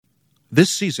This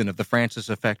season of The Francis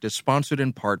Effect is sponsored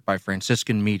in part by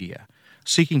Franciscan Media,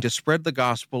 seeking to spread the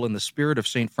gospel in the spirit of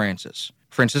St. Francis.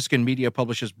 Franciscan Media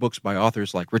publishes books by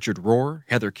authors like Richard Rohr,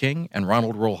 Heather King, and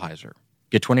Ronald Rolheiser.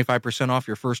 Get 25% off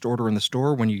your first order in the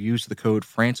store when you use the code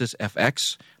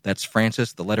FrancisFX, that's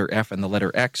Francis, the letter F and the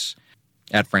letter X,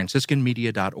 at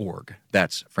franciscanmedia.org.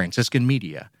 That's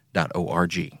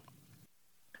franciscanmedia.org.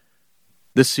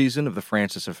 This season of The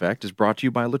Francis Effect is brought to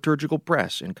you by Liturgical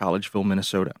Press in Collegeville,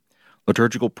 Minnesota.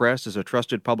 Liturgical Press is a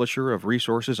trusted publisher of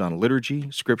resources on liturgy,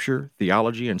 scripture,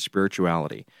 theology, and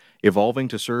spirituality, evolving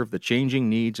to serve the changing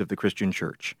needs of the Christian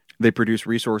Church. They produce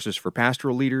resources for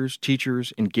pastoral leaders,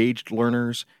 teachers, engaged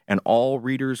learners, and all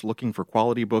readers looking for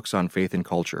quality books on faith and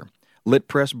culture. Lit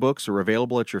Press books are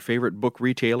available at your favorite book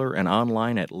retailer and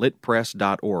online at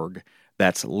litpress.org.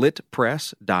 That's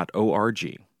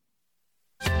litpress.org.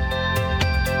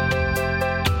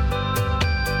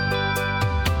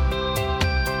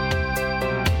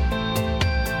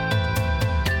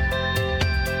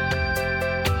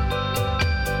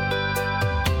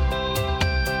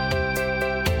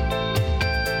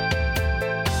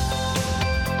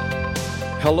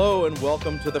 Hello and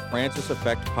welcome to the Francis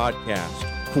Effect podcast.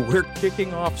 We're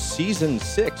kicking off Season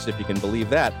 6, if you can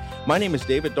believe that. My name is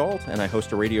David Dalt, and I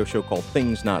host a radio show called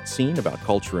Things Not Seen about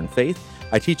culture and faith.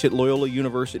 I teach at Loyola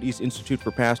University's Institute for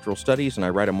Pastoral Studies, and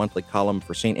I write a monthly column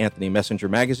for St. Anthony Messenger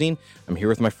magazine. I'm here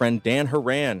with my friend Dan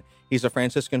Horan. He's a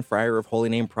Franciscan friar of Holy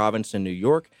Name Province in New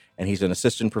York, and he's an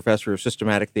assistant professor of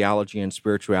systematic theology and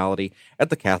spirituality at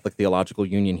the Catholic Theological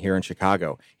Union here in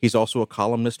Chicago. He's also a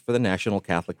columnist for the National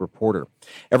Catholic Reporter.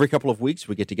 Every couple of weeks,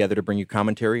 we get together to bring you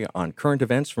commentary on current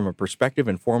events from a perspective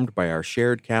informed by our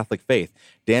shared Catholic faith.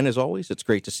 Dan, as always, it's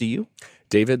great to see you.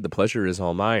 David, the pleasure is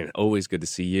all mine. Always good to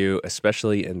see you,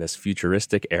 especially in this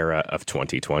futuristic era of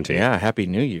 2020. Yeah, Happy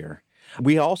New Year.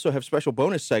 We also have special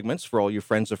bonus segments for all you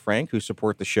friends of Frank who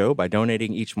support the show by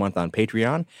donating each month on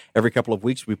Patreon. Every couple of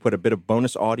weeks, we put a bit of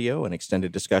bonus audio, an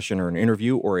extended discussion or an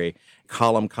interview or a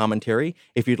column commentary.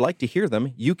 If you'd like to hear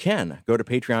them, you can. Go to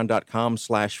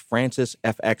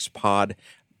patreon.com/FrancisFXPod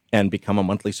and become a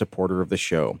monthly supporter of the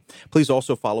show. Please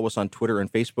also follow us on Twitter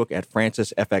and Facebook at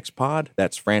FrancisFXPod.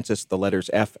 That's Francis, the letters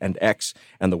F and X,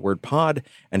 and the word pod.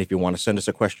 And if you want to send us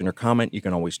a question or comment, you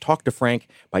can always talk to Frank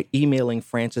by emailing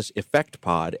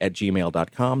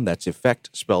franciseffectpod@gmail.com. That's effect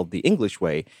spelled the English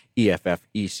way,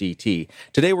 EFFECT.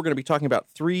 Today we're going to be talking about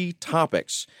three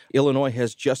topics. Illinois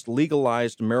has just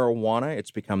legalized marijuana.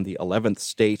 It's become the 11th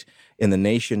state in the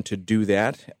nation to do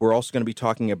that. We're also going to be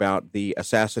talking about the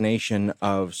assassination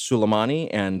of Soleimani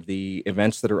and the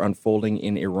events that are unfolding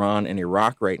in Iran and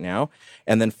Iraq right now.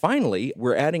 And then finally,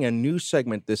 we're adding a new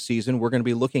segment this season. We're going to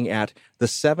be looking at the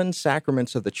 7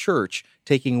 sacraments of the Church,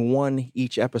 taking one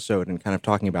each episode and kind of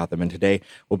talking about them. And today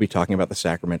we'll be talking about the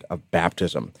sacrament of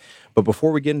baptism. But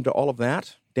before we get into all of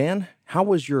that, Dan, how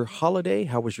was your holiday?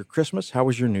 How was your Christmas? How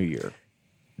was your New Year?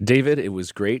 David, it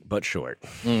was great but short.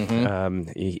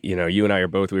 Mm-hmm. You and I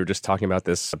we were just talking about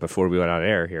this before we went on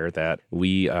air here, that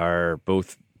we are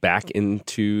both back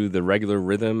into the regular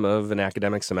rhythm of an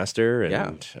academic semester,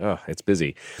 and it's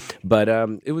busy. But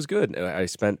it was good. I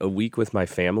spent a week with my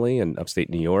family in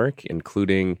upstate New York,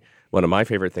 including one of my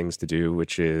favorite things to do,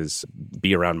 which is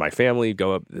be around my family,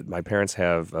 go up. My parents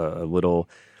have a little,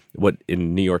 what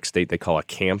in New York State they call a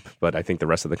camp, but I think the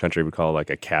rest of the country would call like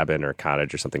a cabin or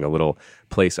cottage or something, a little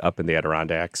place up in the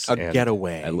Adirondacks. A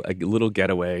getaway. A little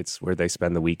getaway. It's where they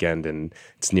spend the weekend, and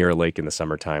it's near a lake in the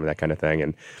summertime, that kind of thing.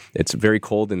 And it's very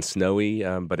cold and snowy,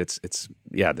 but it's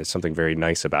there's something very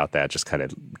nice about that, just kind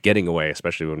of getting away,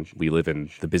 especially when we live in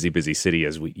the busy city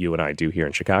as you and I do here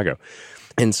in Chicago.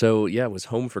 And so, I was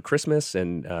home for Christmas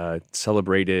and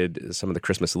celebrated some of the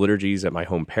Christmas liturgies at my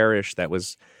home parish. That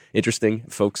was interesting.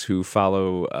 Folks who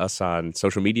follow us on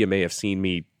social media may have seen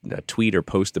me tweet or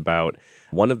post about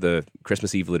one of the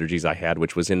Christmas Eve liturgies I had,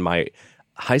 which was in my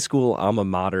high school alma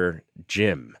mater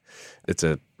gym.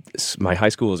 My high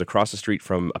school is across the street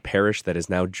from a parish that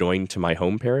is now joined to my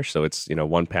home parish. So it's,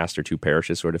 one pastor, 2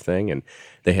 parishes sort of thing. And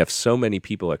they have so many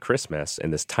people at Christmas,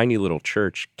 and this tiny little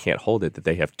church can't hold it, that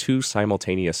they have 2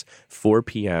 simultaneous 4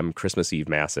 p.m. Christmas Eve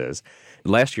masses.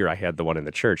 Last year I had the one in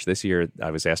the church. This year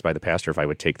I was asked by the pastor if I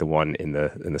would take the one in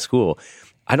the school.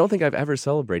 I don't think I've ever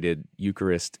celebrated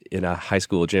Eucharist in a high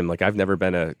school gym. Like, I've never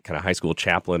been a kind of high school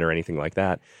chaplain or anything like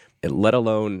that. Let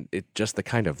alone just the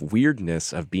kind of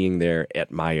weirdness of being there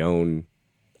at my own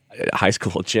high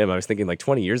school gym. I was thinking like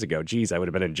 20 years ago, geez, I would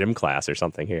have been in gym class or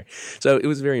something here. So it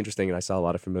was very interesting, and I saw a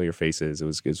lot of familiar faces. It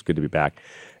was good to be back.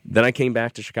 Then I came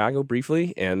back to Chicago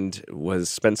briefly and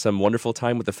spent some wonderful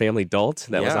time with the family Dalt.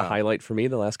 That was a highlight for me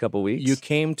the last couple of weeks. You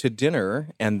came to dinner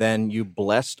and then you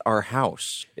blessed our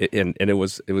house. And it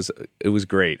was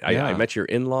great. Yeah. I met your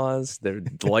in-laws. They're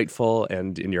delightful,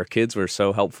 and your kids were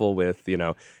so helpful with,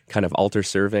 kind of altar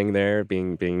serving there,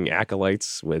 being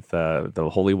acolytes with the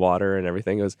holy water and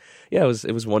everything. It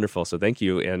was wonderful. So thank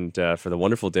you, and for the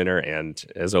wonderful dinner, and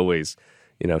as always,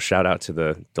 shout out to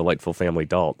the delightful family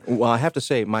Dalt. Well, I have to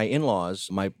say, my in-laws,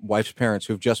 my wife's parents,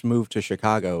 who've just moved to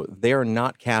Chicago, they are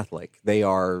not Catholic. They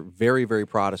are very, very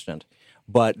Protestant,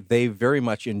 but they very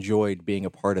much enjoyed being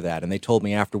a part of that. And they told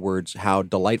me afterwards how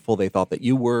delightful they thought that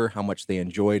you were, how much they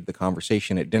enjoyed the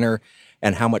conversation at dinner,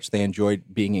 and how much they enjoyed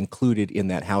being included in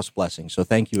that house blessing. So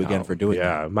thank you again for doing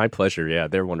that. Yeah, my pleasure. Yeah,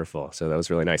 they're wonderful. So that was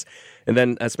really nice. And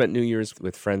then I spent New Year's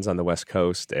with friends on the West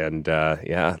Coast. And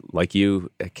like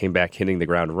you, I came back hitting the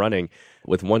ground running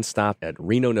with one stop at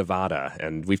Reno, Nevada.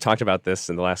 And we've talked about this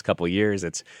in the last couple of years.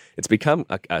 It's become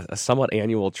a somewhat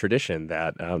annual tradition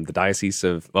that the Diocese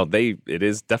of, it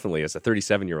is definitely as a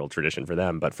 37-year-old tradition for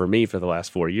them. But for me, for the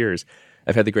last 4 years,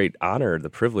 I've had the great honor,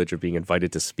 the privilege of being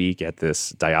invited to speak at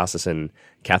this diocesan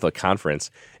Catholic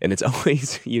conference, and it's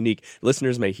always unique.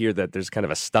 Listeners may hear that there's kind of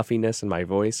a stuffiness in my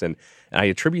voice, and I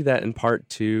attribute that in part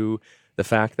to the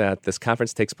fact that this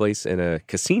conference takes place in a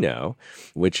casino,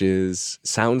 which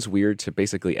sounds weird to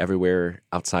basically everywhere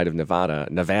outside of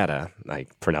Nevada. I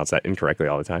pronounce that incorrectly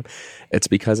all the time. It's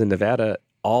because in Nevada,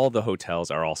 all the hotels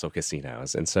are also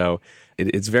casinos. And so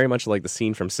it's very much like the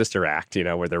scene from Sister Act,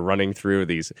 where they're running through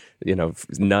these,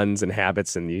 nuns and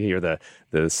habits, and you hear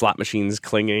the slot machines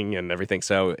clanging and everything.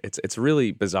 So it's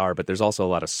really bizarre, but there's also a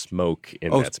lot of smoke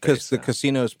in that space. Because the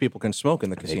casinos, people can smoke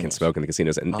in the casinos. They can smoke in the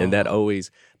casinos. And that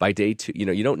always, by day two,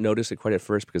 you don't notice it quite at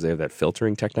first because they have that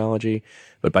filtering technology,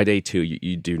 but by day two,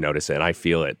 you do notice it, and I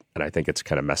feel it, and I think it's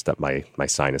kind of messed up my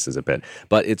sinuses a bit.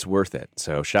 But it's worth it.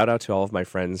 So shout out to all of my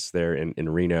friends there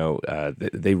in Reno.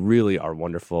 They really are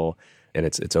wonderful, and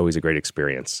it's always a great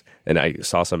experience. And I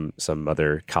saw some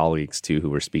other colleagues too who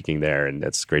were speaking there, and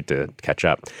it's great to catch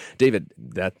up. David,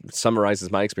 that summarizes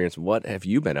my experience. What have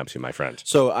you been up to, my friend?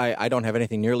 So I don't have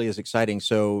anything nearly as exciting.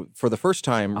 So for the first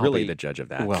time, I'll be the judge of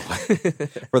that. Well,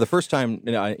 for the first time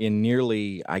in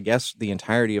nearly, I guess, the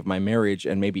entirety of my marriage,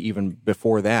 and maybe even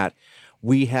before that,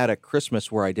 we had a Christmas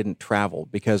where I didn't travel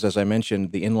because, as I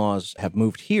mentioned, the in-laws have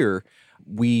moved here.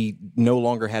 We no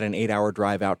longer had an 8-hour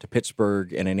drive out to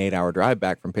Pittsburgh and an 8-hour drive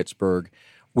back from Pittsburgh.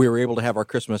 We were able to have our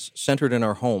Christmas centered in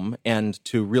our home and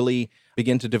to really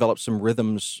begin to develop some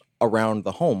rhythms around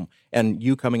the home. And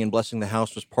you coming and blessing the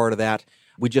house was part of that.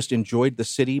 We just enjoyed the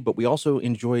city, but we also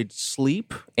enjoyed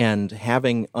sleep and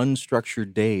having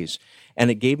unstructured days.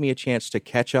 And it gave me a chance to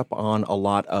catch up on a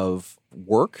lot of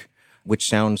work, which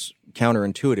sounds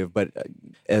counterintuitive, but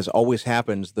as always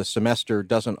happens, the semester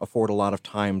doesn't afford a lot of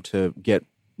time to get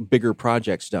bigger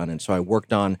projects done. And so I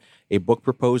worked on a book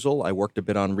proposal. I worked a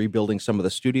bit on rebuilding some of the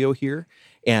studio here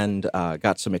and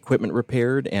got some equipment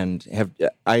repaired, and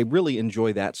I really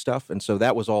enjoy that stuff. And so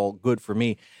that was all good for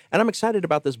me. And I'm excited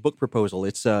about this book proposal.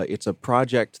 It's a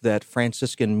project that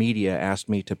Franciscan Media asked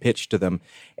me to pitch to them,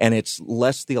 and it's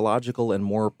less theological and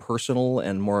more personal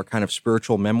and more kind of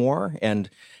spiritual memoir. And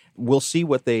we'll see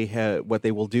what they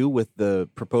will do with the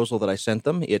proposal that I sent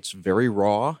them. It's very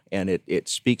raw, and it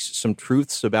speaks some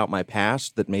truths about my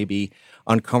past that may be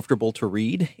uncomfortable to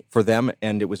read for them,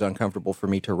 and it was uncomfortable for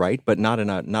me to write, but not in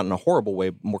a horrible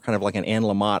way, more kind of like an Anne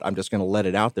Lamott, I'm just going to let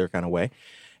it out there kind of way.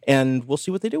 And we'll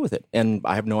see what they do with it. And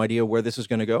I have no idea where this is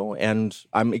going to go. And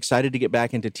I'm excited to get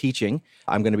back into teaching.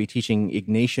 I'm going to be teaching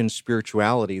Ignatian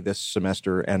spirituality this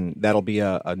semester, and that'll be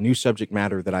a new subject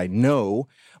matter that I know,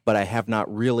 but I have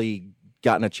not really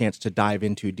gotten a chance to dive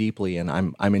into deeply, and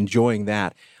I'm enjoying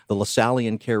that. The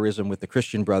Lasallian charism with the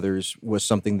Christian Brothers was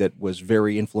something that was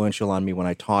very influential on me when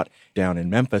I taught down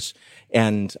in Memphis,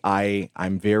 and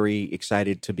I'm very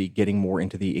excited to be getting more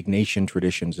into the Ignatian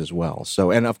traditions as well.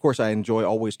 So, and of course, I enjoy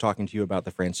always talking to you about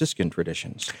the Franciscan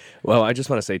traditions. Well, I just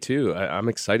want to say too, I'm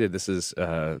excited. This is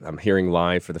I'm hearing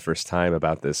live for the first time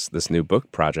about this new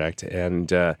book project,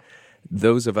 and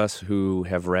those of us who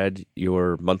have read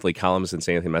your monthly columns in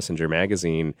St. Anthony Messenger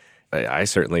magazine, I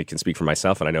certainly can speak for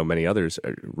myself, and I know many others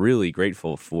are really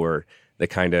grateful for the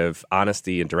kind of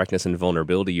honesty and directness and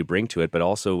vulnerability you bring to it, but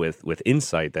also with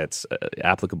insight that's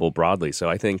applicable broadly. So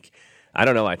I think I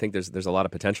don't know. I think there's a lot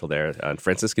of potential there.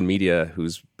 Franciscan Media,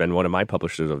 who's been one of my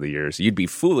publishers over the years, you'd be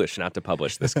foolish not to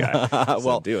publish this guy.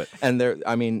 Well, do it. And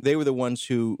they were the ones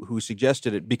who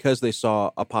suggested it because they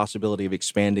saw a possibility of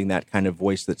expanding that kind of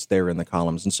voice that's there in the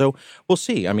columns. And so we'll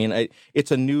see. I mean,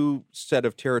 it's a new set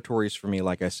of territories for me,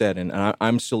 like I said, and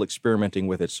I'm still experimenting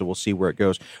with it. So we'll see where it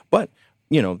goes. But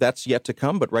that's yet to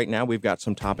come, but right now we've got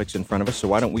some topics in front of us. So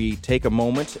why don't we take a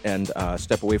moment and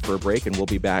step away for a break, and we'll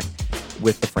be back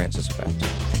with the Francis Effect.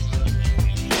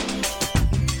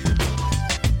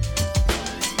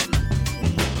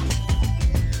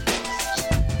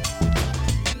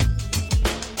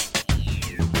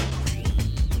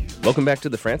 Welcome back to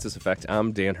the Francis Effect.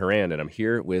 I'm Dan Horan, and I'm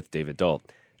here with David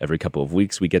Dault. Every couple of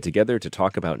weeks, we get together to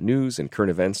talk about news and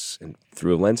current events and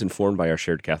through a lens informed by our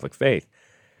shared Catholic faith.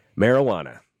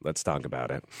 Marijuana. Let's talk about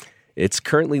it. It's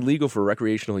currently legal for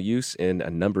recreational use in a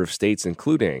number of states,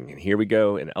 including, and here we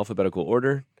go in alphabetical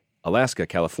order, Alaska,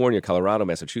 California, Colorado,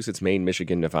 Massachusetts, Maine,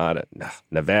 Michigan,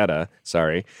 Nevada,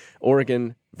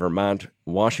 Oregon, Vermont,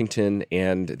 Washington,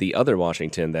 and the other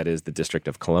Washington, that is the District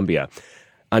of Columbia.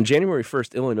 On January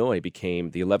 1st, Illinois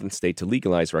became the 11th state to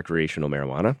legalize recreational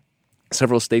marijuana.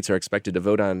 Several states are expected to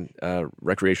vote on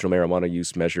recreational marijuana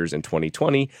use measures in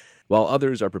 2020, while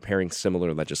others are preparing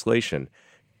similar legislation.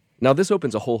 Now, this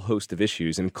opens a whole host of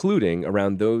issues, including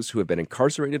around those who have been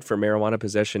incarcerated for marijuana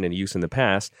possession and use in the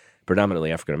past,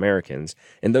 predominantly African Americans,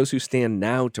 and those who stand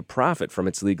now to profit from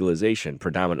its legalization,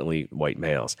 predominantly white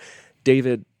males.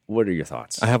 David, what are your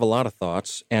thoughts? I have a lot of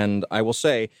thoughts, and I will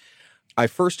say I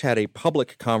first had a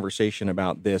public conversation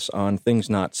about this on Things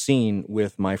Not Seen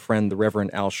with my friend, the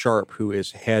Reverend Al Sharp, who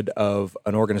is head of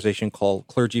an organization called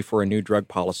Clergy for a New Drug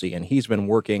Policy, and he's been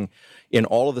working in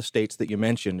all of the states that you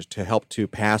mentioned to help to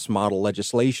pass model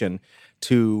legislation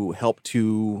to help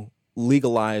to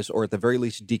legalize or at the very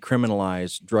least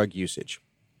decriminalize drug usage.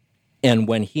 And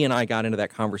when he and I got into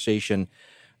that conversation,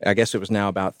 I guess it was now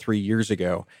about 3 years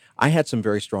ago, I had some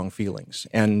very strong feelings,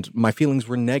 and my feelings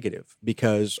were negative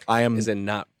because I am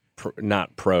not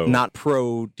pro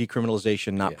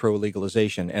decriminalization, not pro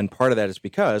legalization, and part of that is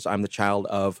because I'm the child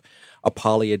of a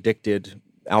poly-addicted,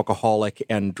 alcoholic,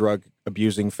 and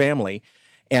drug-abusing family,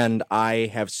 and I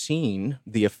have seen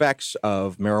the effects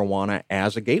of marijuana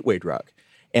as a gateway drug.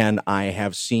 And I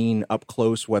have seen up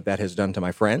close what that has done to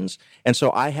my friends. And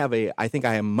so I think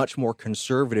I am much more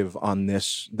conservative on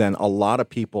this than a lot of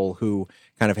people who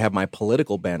kind of have my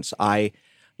political bents. I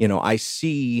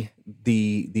see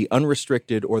the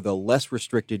unrestricted or the less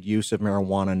restricted use of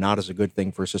marijuana not as a good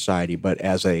thing for society, but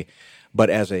as a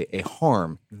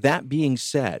harm. That being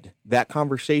said, that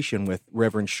conversation with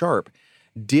Reverend Sharp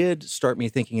did start me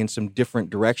thinking in some different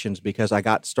directions because I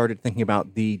started thinking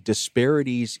about the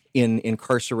disparities in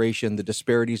incarceration, the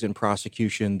disparities in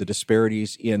prosecution, the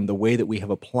disparities in the way that we have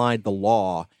applied the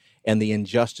law and the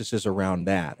injustices around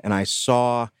that. And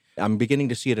I'm beginning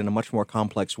to see it in a much more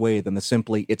complex way than the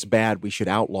simply, it's bad, we should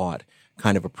outlaw it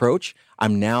kind of approach.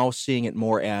 I'm now seeing it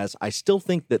more as, I still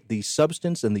think that the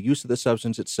substance and the use of the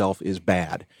substance itself is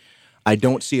bad. I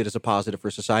don't see it as a positive for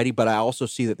society, but I also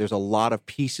see that there's a lot of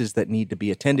pieces that need to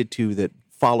be attended to that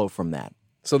follow from that.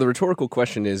 So the rhetorical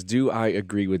question is, do I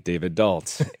agree with David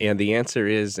Dault? And the answer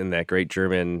is, in that great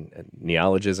German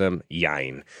neologism,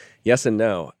 jein. Yes and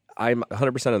no. I'm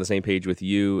 100% on the same page with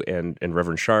you and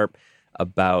Reverend Sharp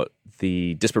about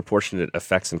the disproportionate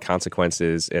effects and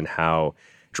consequences and how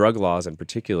drug laws in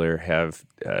particular have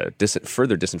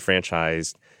further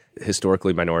disenfranchised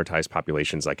historically minoritized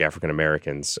populations like African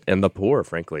Americans and the poor,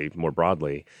 frankly, more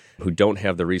broadly, who don't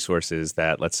have the resources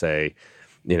that, let's say,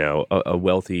 a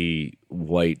wealthy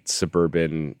white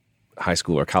suburban high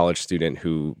school or college student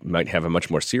who might have a much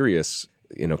more serious,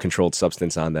 controlled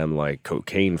substance on them, like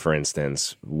cocaine, for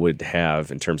instance, would have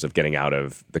in terms of getting out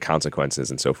of the consequences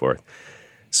and so forth.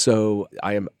 So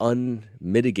I am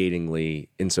unmitigatingly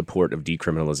in support of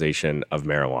decriminalization of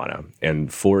marijuana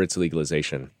and for its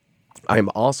legalization. I am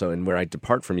also, and where I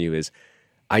depart from you is,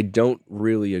 I don't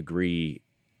really agree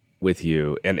with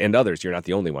you and others. You're not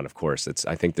the only one, of course.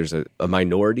 I think there's a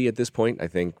minority at this point. I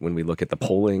think when we look at the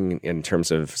polling in terms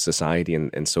of society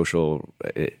and social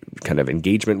kind of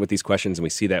engagement with these questions, and we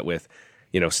see that with,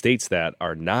 states that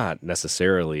are not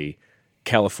necessarily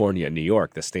California and New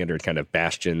York, the standard kind of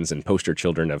bastions and poster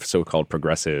children of so-called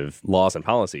progressive laws and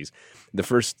policies. The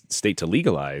first state to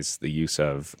legalize the use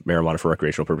of marijuana for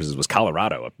recreational purposes was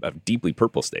Colorado, a deeply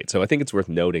purple state. So I think it's worth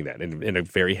noting that in a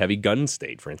very heavy gun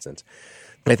state, for instance.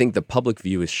 I think the public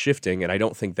view is shifting, and I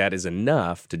don't think that is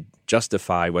enough to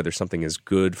justify whether something is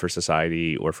good for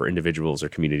society or for individuals or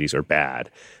communities or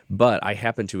bad. But I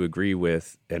happen to agree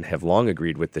with and have long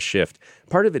agreed with the shift.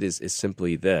 Part of it is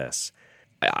simply this.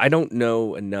 I don't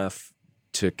know enough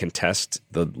to contest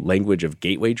the language of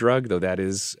gateway drug, though that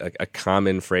is a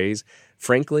common phrase.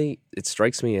 Frankly, it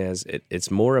strikes me as it's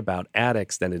more about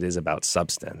addicts than it is about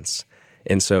substance.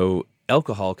 And so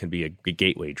alcohol can be a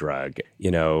gateway drug.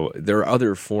 There are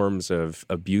other forms of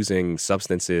abusing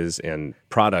substances and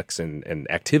products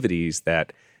and activities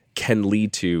that can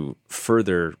lead to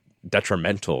further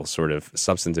detrimental sort of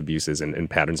substance abuses and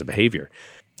patterns of behavior.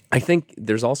 I think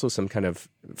there's also some kind of,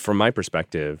 from my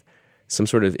perspective, some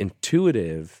sort of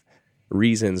intuitive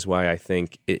reasons why I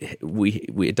think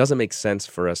it doesn't make sense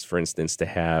for us, for instance, to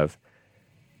have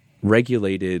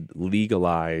regulated,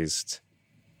 legalized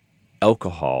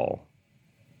alcohol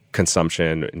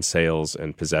consumption and sales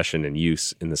and possession and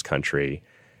use in this country,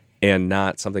 and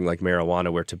not something like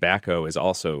marijuana, where tobacco is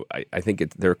also, I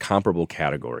think they're comparable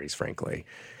categories, frankly.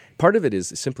 Part of it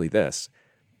is simply this.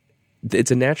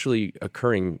 It's a naturally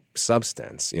occurring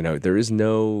substance. There is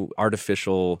no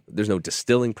there's no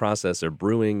distilling process or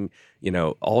brewing.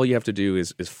 All you have to do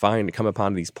is come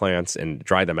upon these plants and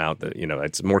dry them out.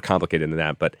 It's more complicated than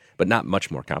that, but not much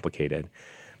more complicated.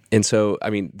 And so,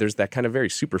 there's that kind of very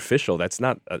superficial, that's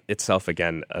not itself,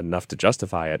 again, enough to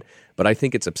justify it. But I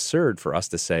think it's absurd for us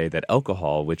to say that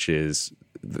alcohol, which is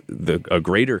a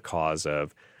greater cause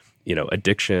of,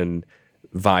 addiction,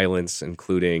 violence,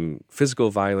 including physical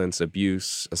violence,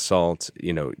 abuse, assault,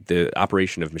 the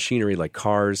operation of machinery like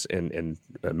cars and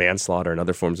manslaughter and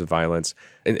other forms of violence,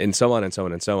 and so on and so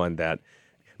on and so on, that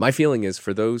my feeling is,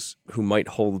 for those who might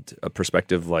hold a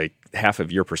perspective like half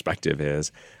of your perspective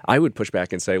is, I would push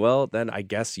back and say, well, then I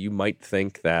guess you might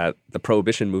think that the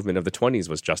prohibition movement of the 1920s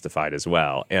was justified as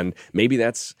well. And maybe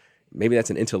that's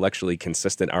an intellectually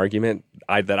consistent argument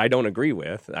that I don't agree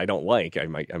with, I don't like, I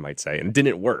might say, and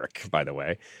didn't work, by the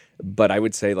way. But I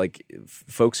would say, like,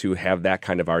 folks who have that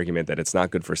kind of argument that it's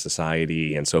not good for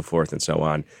society and so forth and so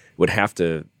on would have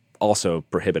to also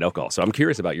prohibit alcohol. So I'm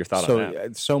curious about your thought on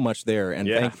that. So much there,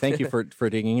 and thank you for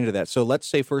digging into that. So let's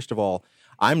say, first of all,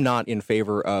 I'm not in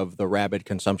favor of the rabid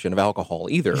consumption of alcohol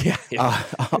either.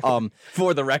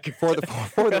 For the record. For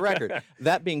the record.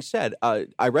 That being said,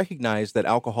 I recognize that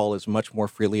alcohol is much more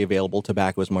freely available.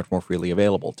 Tobacco is much more freely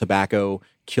available. Tobacco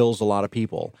kills a lot of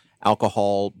people.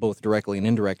 Alcohol, both directly and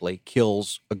indirectly,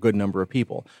 kills a good number of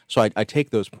people. So I take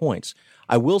those points.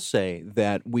 I will say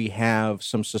that we have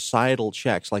some societal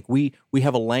checks. Like we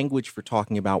have a language for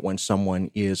talking about when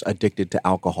someone is addicted to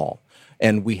alcohol.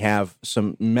 And we have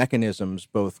some mechanisms,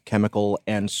 both chemical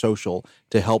and social,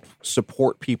 to help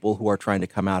support people who are trying to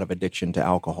come out of addiction to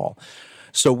alcohol.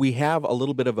 So we have a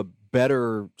little bit of a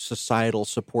better societal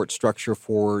support structure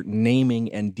for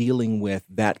naming and dealing with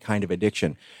that kind of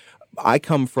addiction. I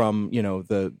come from,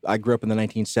 I grew up in the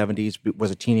 1970s, was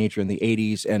a teenager in the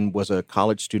 80s, and was a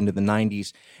college student in the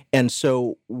 90s. And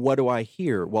so what do I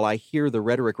hear? Well, I hear the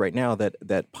rhetoric right now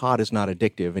that pot is not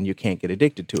addictive and you can't get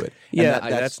addicted to it. Yeah,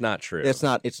 that's not true. It's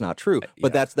not true.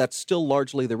 But that's still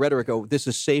largely the rhetoric. Oh, this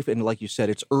is safe, and like you said,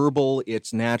 it's herbal,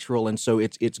 it's natural, and so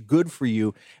it's good for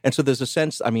you. And so there's a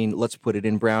sense, let's put it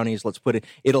in brownies,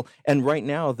 and right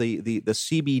now the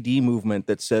CBD movement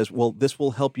that says, well, this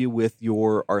will help you with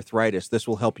your arthritis. This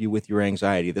will help you with your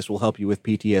anxiety. This will help you with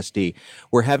PTSD.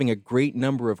 We're having a great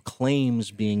number of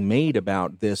claims being made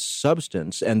about this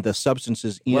substance and the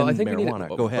substances in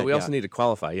marijuana. Go ahead. But we also need to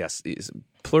qualify. Yes,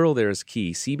 plural there is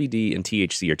key. CBD and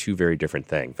THC are two very different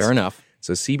things. Fair enough.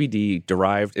 So CBD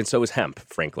derived, and so is hemp,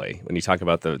 frankly, when you talk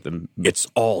about the It's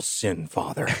all sin,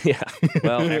 Father. Yeah.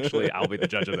 Well, actually, I'll be the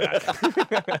judge of that.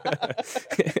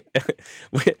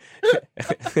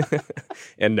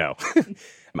 And no.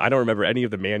 I don't remember any of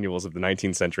the manuals of the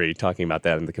 19th century talking about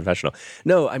that in the confessional.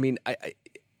 No,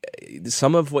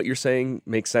 some of what you're saying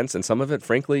makes sense, and some of it,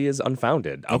 frankly, is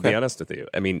unfounded. I'll be honest with you.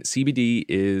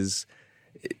 CBD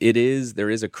there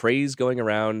is a craze going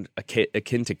around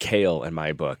akin to kale in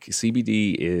my book.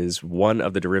 CBD is one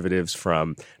of the derivatives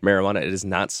from marijuana. It is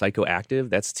not psychoactive.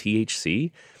 That's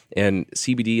THC. And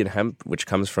CBD and hemp, which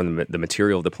comes from the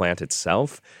material of the plant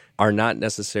itself, are not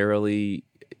necessarily,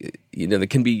 that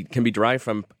can be derived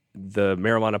from the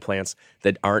marijuana plants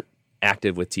that aren't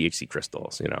active with THC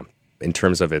crystals, in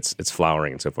terms of its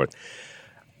flowering and so forth.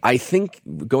 I think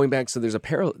going back, so there's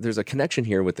a connection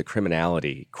here with the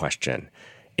criminality question,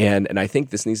 and I think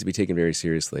this needs to be taken very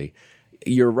seriously.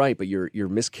 You're right, but you're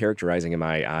mischaracterizing in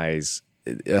my eyes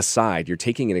a side. You're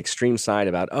taking an extreme side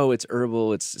about, it's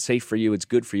herbal, it's safe for you, it's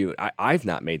good for you. I've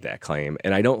not made that claim,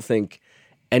 and I don't think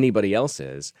anybody else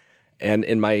is. And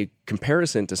in my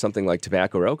comparison to something like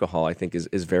tobacco or alcohol, I think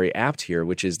is very apt here,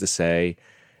 which is to say,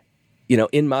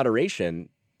 in moderation,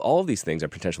 all of these things are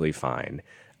potentially fine.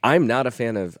 I'm not a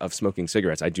fan of smoking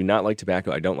cigarettes. I do not like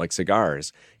tobacco. I don't like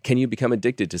cigars. Can you become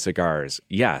addicted to cigars?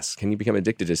 Yes. Can you become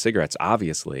addicted to cigarettes?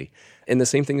 Obviously. And the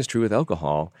same thing is true with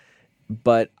alcohol.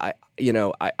 But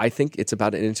I think it's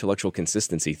about an intellectual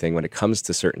consistency thing when it comes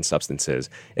to certain substances.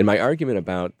 And my argument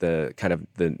about the kind of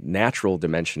the natural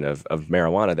dimension of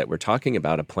marijuana, that we're talking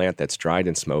about a plant that's dried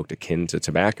and smoked akin to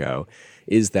tobacco,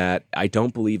 is that I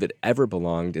don't believe it ever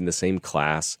belonged in the same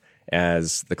class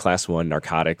as the class 1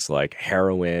 narcotics like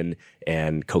heroin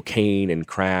and cocaine and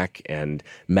crack and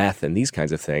meth and these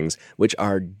kinds of things, which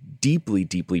are deeply,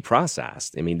 deeply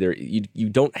processed. I mean, you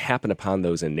don't happen upon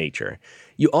those in nature.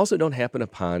 You also don't happen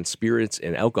upon spirits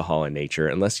and alcohol in nature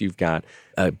unless you've got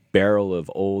a barrel of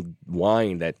old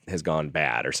wine that has gone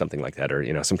bad or something like that,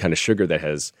 or some kind of sugar that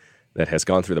has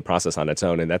gone through the process on its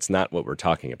own, and that's not what we're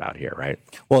talking about here, right?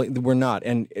 Well, we're not.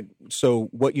 And so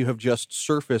what you have just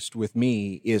surfaced with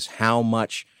me is how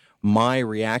much my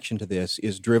reaction to this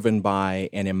is driven by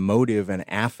an emotive and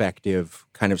affective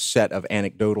kind of set of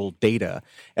anecdotal data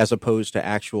as opposed to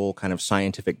actual kind of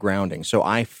scientific grounding. So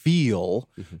I feel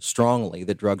strongly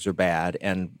that drugs are bad,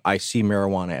 and I see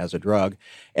marijuana as a drug,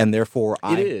 and therefore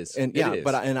I have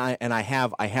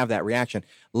that reaction.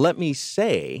 Let me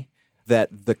say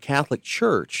that the Catholic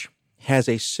Church has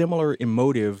a similar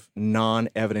emotive,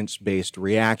 non-evidence-based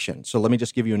reaction. So let me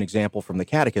just give you an example from the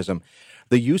Catechism.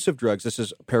 The use of drugs, this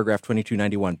is paragraph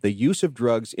 2291, the use of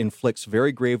drugs inflicts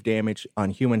very grave damage on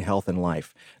human health and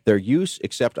life. Their use,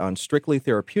 except on strictly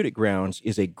therapeutic grounds,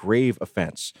 is a grave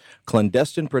offense.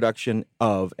 Clandestine production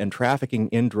of and trafficking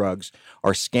in drugs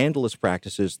are scandalous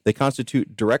practices. They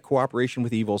constitute direct cooperation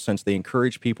with evil, since they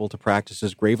encourage people to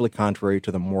practices gravely contrary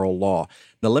to the moral law.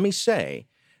 Now, let me say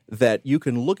that you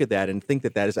can look at that and think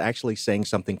that that is actually saying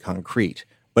something concrete.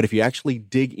 But if you actually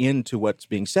dig into what's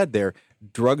being said there,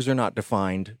 drugs are not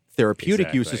defined.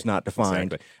 Therapeutic use is not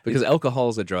defined. Exactly. Because alcohol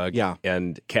is a drug,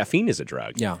 and caffeine is a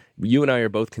drug. Yeah. You and I are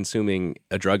both consuming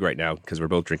a drug right now because we're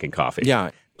both drinking coffee.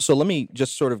 Yeah. So let me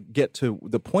just sort of get to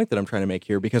the point that I'm trying to make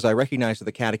here, because I recognize that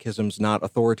the Catechism's not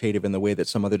authoritative in the way that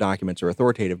some other documents are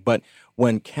authoritative. But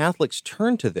when Catholics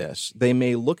turn to this, they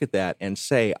may look at that and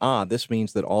say, this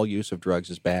means that all use of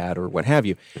drugs is bad or what have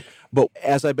you. But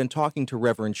as I've been talking to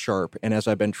Reverend Sharp, and as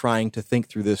I've been trying to think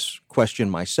through this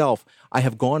question myself, I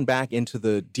have gone back into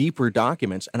the deeper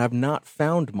documents, and I've not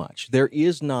found much. There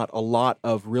is not a lot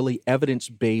of really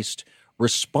evidence-based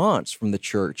response from the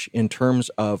church in terms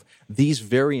of these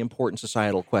very important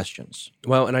societal questions.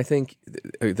 Well, and I think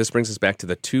this brings us back to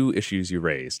the two issues you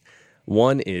raised.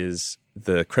 One is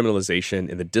the criminalization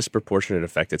and the disproportionate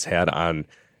effect it's had on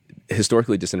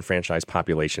historically disenfranchised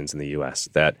populations in the U.S.,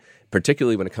 that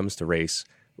particularly when it comes to race,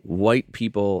 white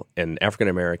people and African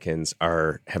Americans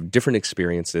have different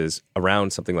experiences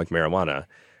around something like marijuana,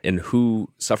 and who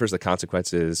suffers the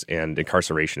consequences and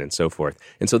incarceration and so forth.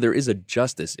 And so there is a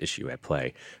justice issue at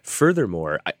play.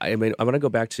 Furthermore, I want to go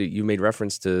back to, you made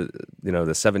reference to the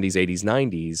 70s, 80s,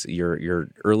 90s, your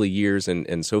early years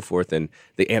and so forth, and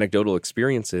the anecdotal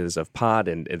experiences of pot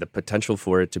and the potential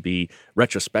for it to be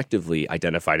retrospectively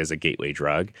identified as a gateway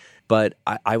drug. But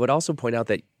I would also point out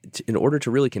that in order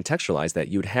to really contextualize that,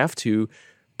 you'd have to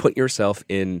put yourself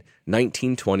in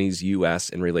 1920s U.S.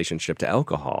 in relationship to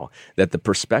alcohol, that the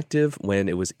perspective when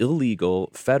it was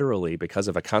illegal federally because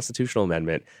of a constitutional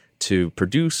amendment to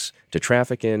produce, to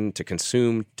traffic in, to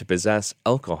consume, to possess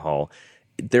alcohol,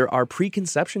 there are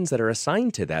preconceptions that are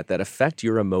assigned to that affect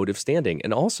your emotive standing.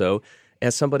 And also,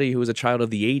 as somebody who was a child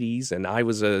of the 80s and I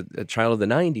was a child of the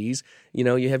 90s,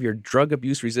 you have your drug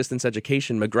abuse resistance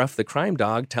education, McGruff the crime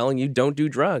dog, telling you don't do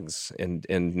drugs, and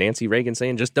Nancy Reagan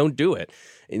saying just don't do it,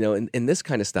 and this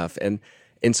kind of stuff. And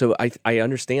so I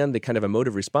understand the kind of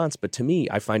emotive response, but to me,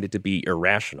 I find it to be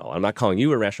irrational. I'm not calling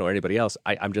you irrational or anybody else.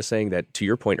 I'm just saying that, to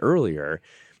your point earlier,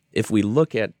 if we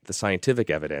look at the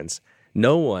scientific evidence,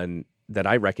 no one that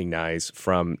I recognize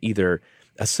from either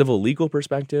a civil legal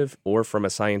perspective or from a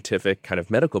scientific kind of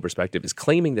medical perspective is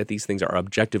claiming that these things are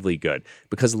objectively good,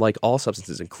 because like all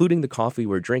substances, including the coffee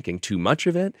we're drinking, too much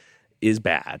of it is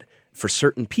bad. For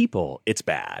certain people, it's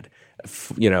bad.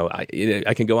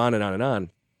 I can go on and on and on,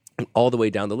 all the way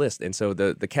down the list. And so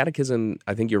the Catechism,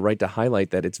 I think you're right to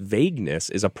highlight that its vagueness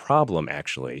is a problem,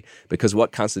 actually, because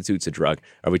what constitutes a drug?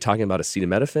 Are we talking about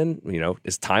acetaminophen?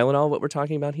 Is Tylenol what we're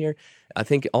talking about here? I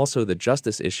think also the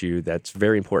justice issue that's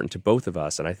very important to both of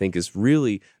us, and I think is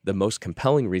really the most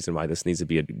compelling reason why this needs to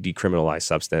be a decriminalized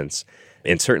substance,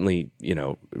 and certainly,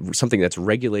 something that's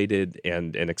regulated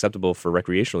and acceptable for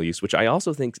recreational use, which I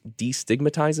also think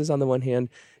destigmatizes on the one hand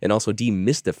and also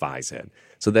demystifies it,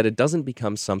 so that it doesn't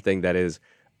become something that is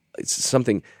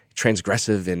something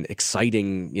transgressive and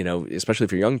exciting, especially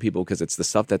for young people, because it's the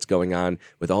stuff that's going on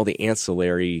with all the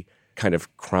ancillary kind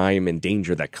of crime and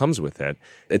danger that comes with it.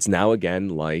 It's now again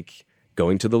like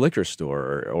going to the liquor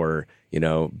store or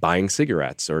buying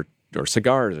cigarettes or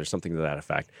cigars or something to that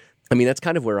effect. I mean, that's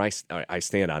kind of where I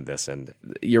stand on this. And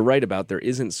you're right about there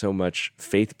isn't so much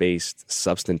faith-based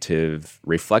substantive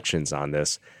reflections on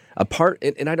this.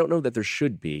 And I don't know that there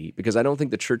should be, because I don't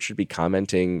think the church should be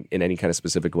commenting in any kind of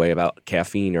specific way about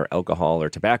caffeine or alcohol or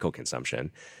tobacco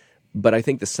consumption. But I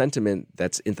think the sentiment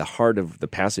that's in the heart of the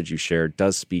passage you shared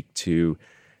does speak to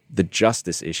the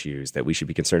justice issues that we should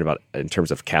be concerned about in terms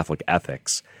of Catholic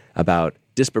ethics, about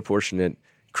disproportionate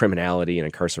criminality and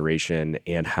incarceration,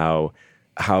 and how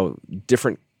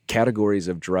different categories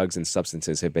of drugs and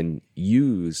substances have been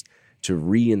used to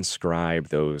reinscribe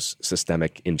those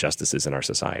systemic injustices in our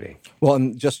society. Well,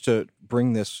 and just to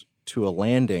bring this to a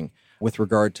landing with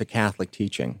regard to Catholic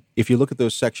teaching, if you look at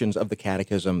those sections of the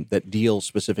Catechism that deal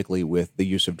specifically with the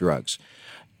use of drugs,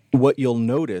 what you'll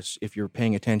notice if you're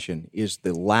paying attention is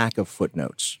the lack of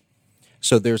footnotes.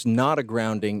 So there's not a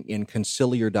grounding in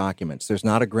conciliar documents. There's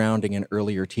not a grounding in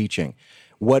earlier teaching.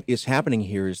 What is happening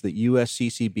here is that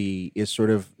USCCB is sort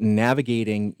of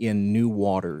navigating in new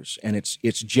waters, and it's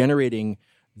generating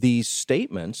these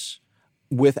statements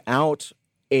without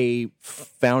a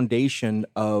foundation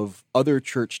of other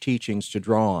church teachings to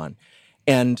draw on.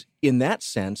 And in that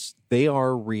sense, they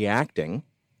are reacting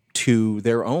to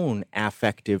their own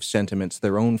affective sentiments,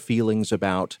 their own feelings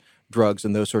about drugs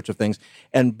and those sorts of things.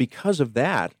 And because of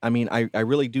that, I mean, I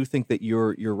really do think that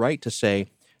you're right to say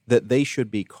that they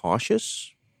should be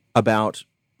cautious about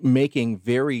making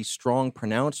very strong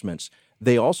pronouncements.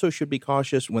 They also should be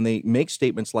cautious when they make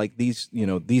statements like these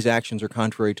actions are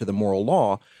contrary to the moral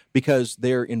law, because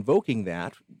they're invoking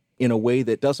that in a way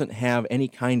that doesn't have any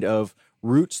kind of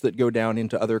roots that go down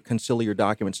into other conciliar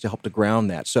documents to help to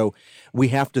ground that. So we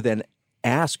have to then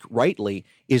ask rightly,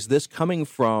 is this coming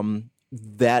from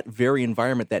that very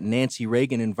environment, that Nancy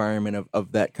Reagan environment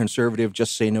of that conservative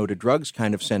just say no to drugs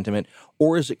kind of sentiment,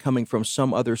 or is it coming from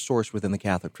some other source within the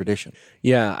Catholic tradition?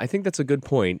 Yeah, I think that's a good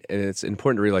point. And it's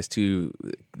important to realize, too,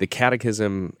 the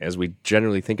Catechism, as we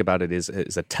generally think about it, is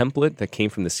a template that came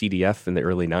from the CDF in the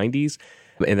early 90s,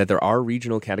 and that there are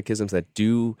regional catechisms that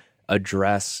do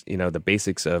address, the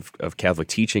basics of Catholic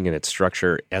teaching and its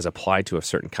structure as applied to a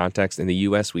certain context. In the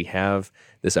U.S., we have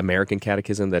this American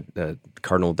Catechism that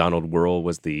Cardinal Donald Wuerl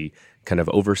was the kind of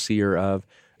overseer of.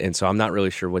 And so I'm not really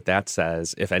sure what that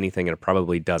says, if anything, and it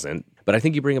probably doesn't. But I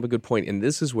think you bring up a good point. And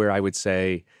this is where I would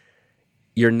say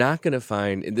you're not going to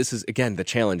find, and this is, again, the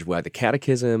challenge, why the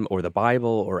Catechism or the Bible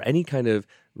or any kind of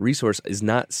resource is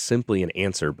not simply an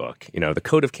answer book. The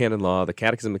Code of Canon Law, the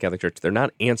Catechism of the Catholic Church, they're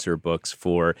not answer books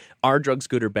for are drugs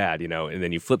good or bad, and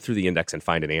then you flip through the index and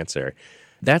find an answer.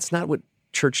 That's not what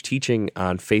church teaching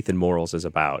on faith and morals is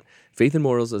about. Faith and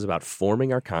morals is about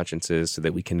forming our consciences so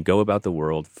that we can go about the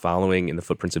world following in the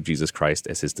footprints of Jesus Christ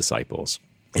as his disciples.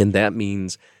 And that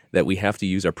means that we have to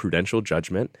use our prudential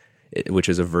judgment, which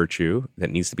is a virtue that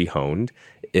needs to be honed.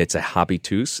 It's a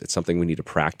habitus. It's something we need to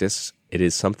practice. It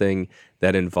is something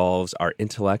that involves our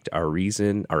intellect, our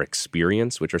reason, our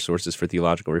experience, which are sources for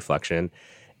theological reflection.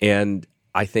 And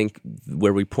I think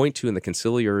where we point to in the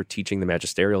conciliar teaching, the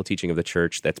magisterial teaching of the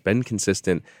church, that's been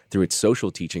consistent through its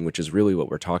social teaching, which is really what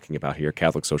we're talking about here,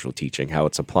 Catholic social teaching, how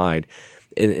it's applied.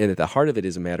 And at the heart of it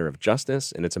is a matter of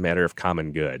justice, and it's a matter of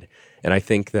common good. And I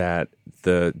think that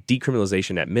the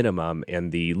decriminalization at minimum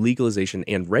and the legalization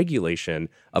and regulation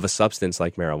of a substance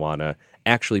like marijuana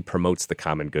actually promotes the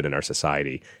common good in our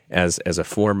society as a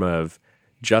form of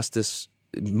justice.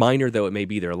 Minor though it may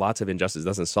be, there are lots of injustice. It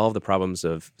doesn't solve the problems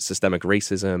of systemic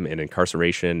racism and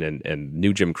incarceration and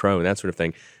new Jim Crow and that sort of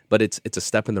thing, but it's a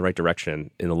step in the right direction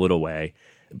in a little way.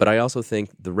 But I also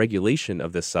think the regulation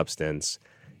of this substance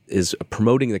is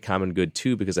promoting the common good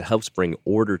too, because it helps bring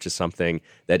order to something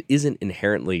that isn't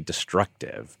inherently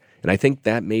destructive. And I think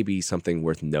that may be something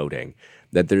worth noting,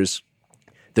 that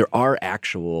there are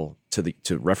actual,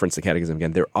 to reference the Catechism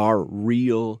again, there are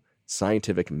real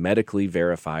scientific, medically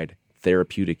verified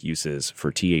therapeutic uses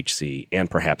for THC and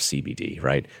perhaps CBD,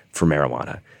 right, for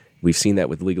marijuana. We've seen that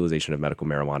with legalization of medical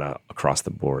marijuana across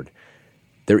the board.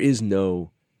 There's no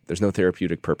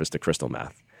therapeutic purpose to crystal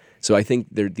meth. So I think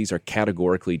these are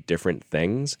categorically different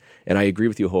things, and I agree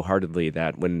with you wholeheartedly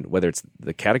that whether it's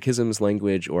the Catechism's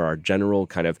language or our general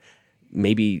kind of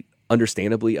maybe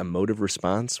understandably emotive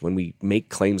response when we make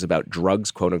claims about drugs,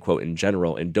 quote unquote, in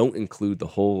general, and don't include the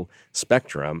whole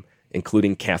spectrum,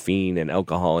 including caffeine and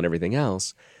alcohol and everything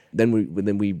else, then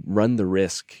we run the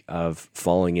risk of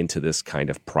falling into this kind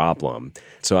of problem.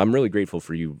 So I'm really grateful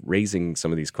for you raising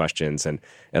some of these questions, and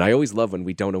I always love when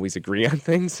we don't always agree on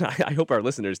things. I hope our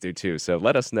listeners do too. So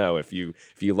let us know if you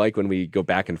like when we go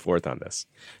back and forth on this.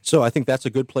 So I think that's a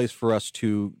good place for us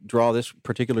to draw this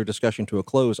particular discussion to a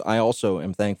close. I also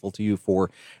am thankful to you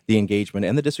for the engagement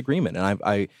and the disagreement, and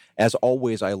I as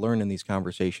always, I learn in these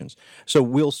conversations. So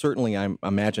we'll certainly, I'm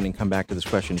imagining, come back to this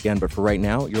question again, but for right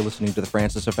now, you're listening to The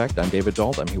Francis Effect. I'm David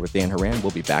Dault. I'm here with Dan Horan.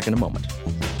 We'll be back in a moment.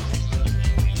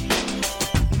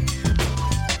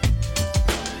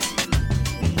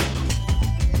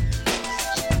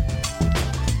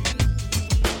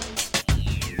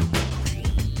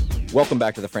 Welcome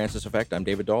back to The Francis Effect. I'm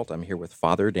David Dault. I'm here with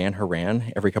Father Dan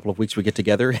Horan. Every couple of weeks we get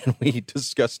together and we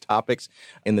discuss topics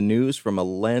in the news from a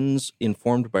lens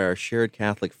informed by our shared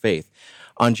Catholic faith.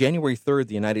 On January 3rd,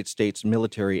 the United States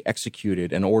military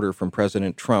executed an order from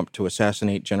President Trump to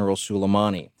assassinate General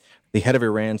Soleimani, the head of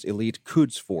Iran's elite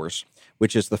Quds Force,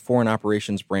 which is the foreign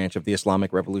operations branch of the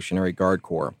Islamic Revolutionary Guard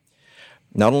Corps.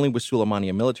 Not only was Soleimani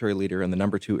a military leader and the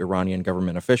number 2 Iranian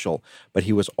government official, but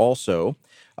he was also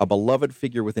a beloved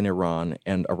figure within Iran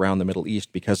and around the Middle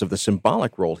East because of the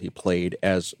symbolic role he played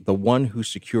as the one who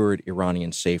secured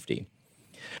Iranian safety.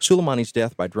 Soleimani's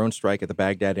death by drone strike at the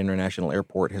Baghdad International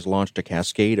Airport has launched a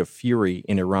cascade of fury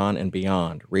in Iran and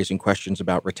beyond, raising questions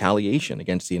about retaliation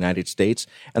against the United States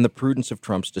and the prudence of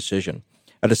Trump's decision.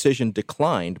 A decision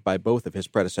declined by both of his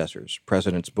predecessors,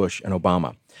 Presidents Bush and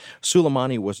Obama.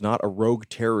 Soleimani was not a rogue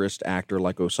terrorist actor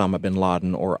like Osama bin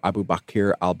Laden or Abu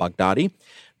Bakr al-Baghdadi,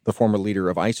 the former leader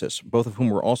of ISIS, both of whom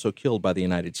were also killed by the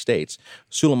United States.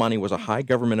 Soleimani was a high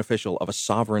government official of a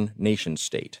sovereign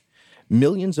nation-state.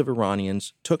 Millions of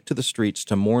Iranians took to the streets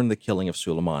to mourn the killing of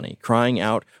Soleimani, crying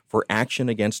out for action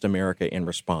against America in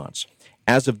response.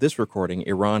 As of this recording,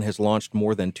 Iran has launched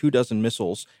more than 24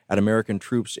 missiles at American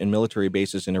troops in military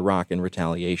bases in Iraq in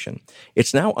retaliation.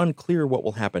 It's now unclear what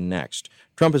will happen next.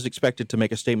 Trump is expected to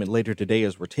make a statement later today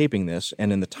as we're taping this,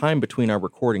 and in the time between our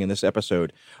recording and this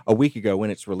episode, a week ago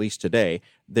when it's released today,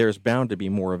 there's bound to be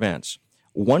more events.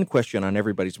 One question on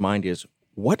everybody's mind is,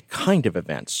 what kind of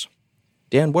events?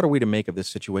 Dan, what are we to make of this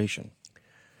situation?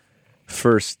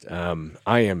 First,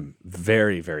 I am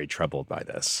very, very troubled by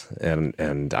this,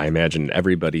 and I imagine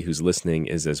everybody who's listening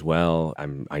is as well.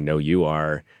 I know you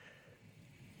are.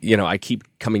 You know, I keep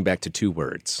coming back to 2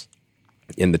 words,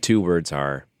 and the 2 words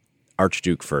are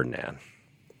Archduke Ferdinand.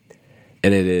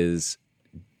 And it is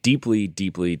deeply,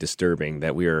 deeply disturbing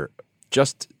that we are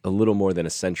just a little more than a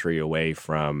century away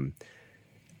from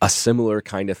a similar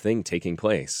kind of thing taking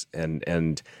place,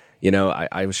 and you know,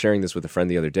 I was sharing this with a friend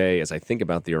the other day as I think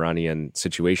about the Iranian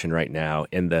situation right now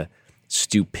and the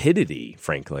stupidity,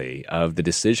 frankly, of the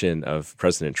decision of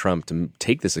President Trump to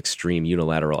take this extreme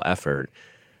unilateral effort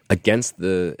against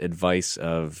the advice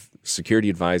of security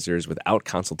advisors without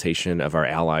consultation of our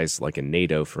allies, like in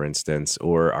NATO, for instance,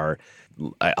 or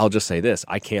I'll just say this,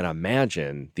 I can't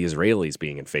imagine the Israelis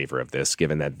being in favor of this,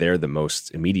 given that they're the most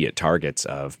immediate targets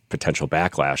of potential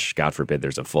backlash. God forbid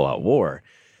there's a full-out war.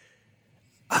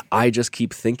 I just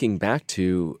keep thinking back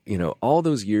to, you know, all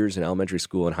those years in elementary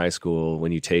school and high school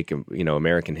when you take, you know,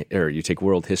 you take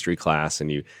world history class and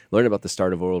you learn about the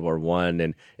start of World War I,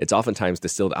 and it's oftentimes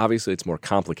distilled. Obviously, it's more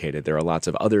complicated. There are lots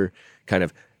of other kind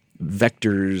of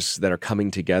vectors that are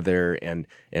coming together and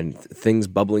things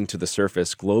bubbling to the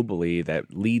surface globally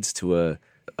that leads to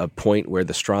a point where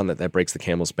the straw that breaks the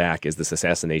camel's back is this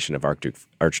assassination of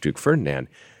Archduke Ferdinand.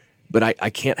 But I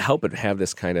can't help but have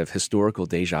this kind of historical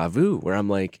deja vu where I'm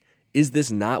like, is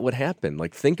this not what happened?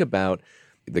 Like, think about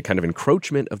the kind of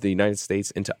encroachment of the United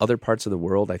States into other parts of the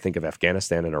world. I think of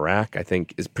Afghanistan and Iraq. I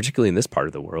think, particularly in this part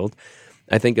of the world,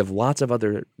 I think of lots of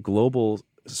other global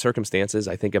circumstances.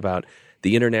 I think about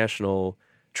the international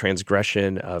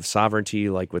transgression of sovereignty,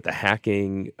 like with the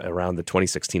hacking around the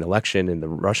 2016 election and the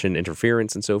Russian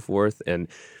interference and so forth. And,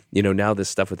 you know, now this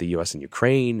stuff with the U.S. and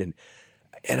Ukraine.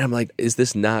 And I'm like, is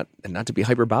this not, and not to be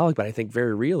hyperbolic, but I think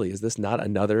very really, is this not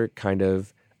another kind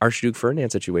of Archduke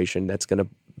Ferdinand situation that's going to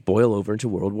boil over into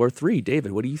World War III?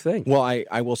 David, what do you think? Well,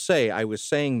 I will say, I was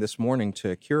saying this morning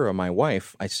to Kira, my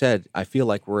wife, I said, I feel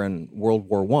like we're in World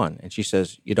War I. And she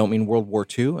says, you don't mean World War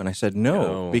II? And I said,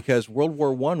 no. Because World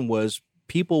War I was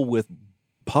people with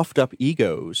puffed up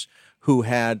egos who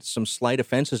had some slight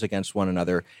offenses against one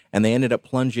another, and they ended up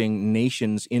plunging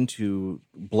nations into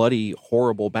bloody,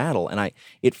 horrible battle. And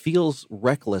it feels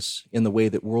reckless in the way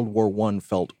that World War I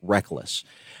felt reckless.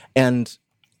 And,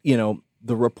 you know,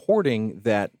 the reporting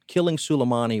that killing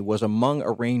Soleimani was among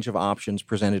a range of options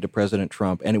presented to President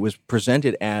Trump, and it was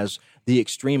presented as the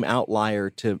extreme outlier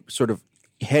to sort of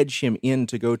hedge him in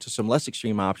to go to some less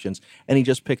extreme options, and he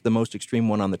just picked the most extreme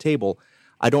one on the table.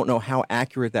 I don't know how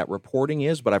accurate that reporting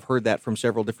is, but I've heard that from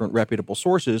several different reputable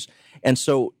sources. And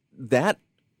so that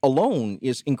alone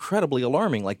is incredibly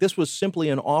alarming. Like, this was simply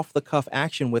an off-the-cuff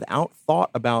action without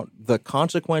thought about the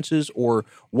consequences or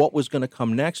what was going to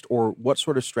come next or what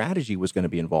sort of strategy was going to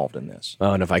be involved in this.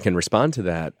 And if I can respond to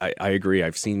that, I agree.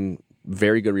 I've seen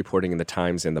very good reporting in the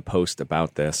Times and the Post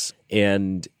about this,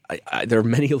 and there are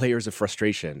many layers of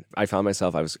frustration. I found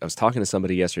myself, I was talking to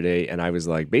somebody yesterday, and I was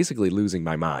like basically losing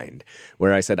my mind,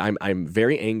 where I said, I'm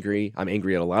very angry. I'm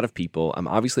angry at a lot of people. I'm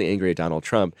obviously angry at Donald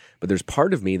Trump, but there's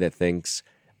part of me that thinks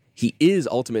he is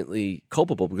ultimately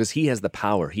culpable because he has the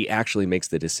power. He actually makes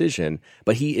the decision,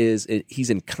 but he's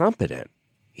incompetent.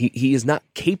 He is not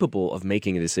capable of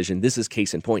making a decision. This is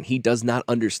case in point. He does not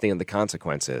understand the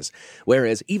consequences.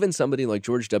 Whereas even somebody like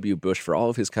George W. Bush, for all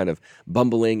of his kind of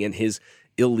bumbling and his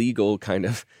illegal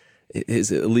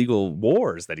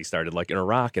wars that he started, like in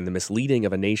Iraq, and the misleading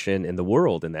of a nation and the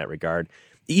world in that regard,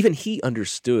 even he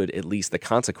understood at least the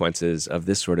consequences of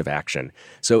this sort of action.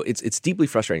 So it's deeply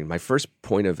frustrating. My first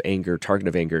point of anger, target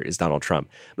of anger, is Donald Trump.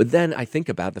 But then I think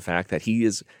about the fact that he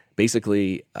is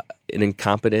basically an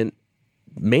incompetent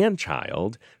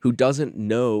man-child who doesn't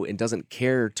know and doesn't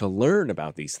care to learn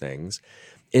about these things.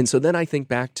 And so then I think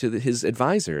back to his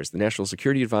advisors, the National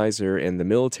Security Advisor and the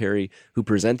military, who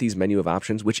present these menu of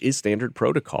options, which is standard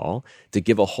protocol, to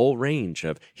give a whole range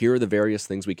of, here are the various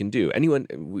things we can do.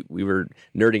 We were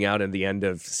nerding out in the end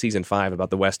of season 5 about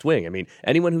the West Wing. I mean,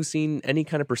 anyone who's seen any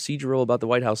kind of procedural about the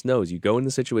White House knows you go in the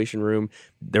Situation Room,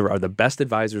 there are the best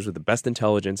advisors with the best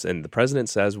intelligence, and the president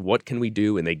says, what can we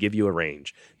do? And they give you a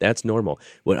range. That's normal.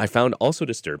 What I found also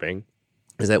disturbing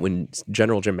is that when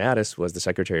General Jim Mattis was the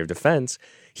Secretary of Defense,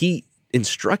 he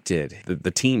instructed the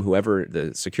team, whoever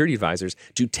the security advisors,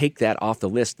 to take that off the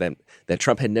list, that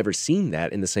Trump had never seen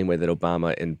that in the same way that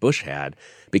Obama and Bush had,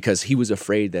 because he was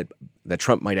afraid that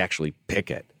Trump might actually pick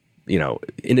it,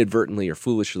 inadvertently or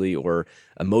foolishly or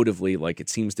emotively, like it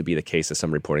seems to be the case, as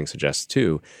some reporting suggests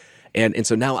too. And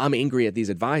so now I'm angry at these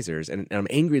advisors, and I'm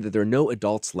angry that there are no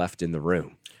adults left in the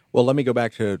room. Well, let me go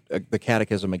back to the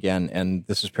Catechism again, and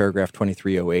this is paragraph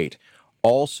 2308.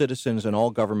 All citizens and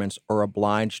all governments are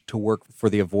obliged to work for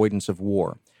the avoidance of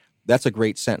war. That's a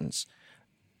great sentence.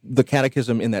 The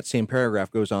Catechism in that same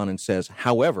paragraph goes on and says,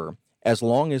 however, as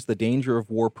long as the danger of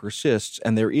war persists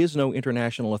and there is no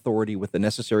international authority with the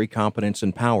necessary competence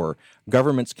and power,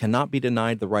 governments cannot be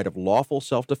denied the right of lawful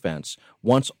self-defense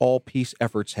once all peace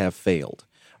efforts have failed.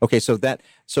 Okay, so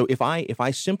if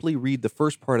I simply read the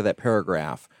first part of that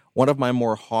paragraph, one of my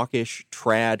more hawkish,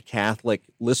 trad Catholic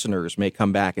listeners may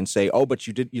come back and say, oh, but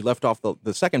you left off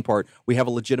the second part. We have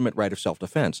a legitimate right of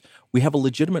self-defense. We have a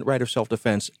legitimate right of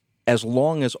self-defense as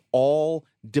long as all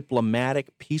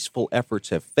diplomatic, peaceful efforts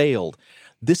have failed.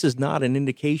 This is not an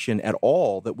indication at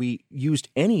all that we used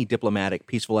any diplomatic,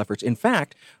 peaceful efforts. In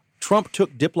fact, Trump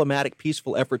took diplomatic,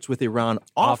 peaceful efforts with Iran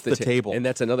off the table. And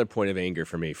that's another point of anger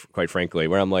for me, quite frankly,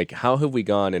 where I'm like, how have we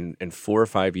gone in 4 or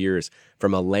 5 years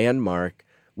from a landmark,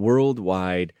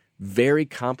 worldwide, very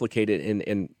complicated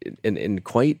and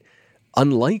quite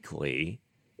unlikely,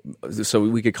 so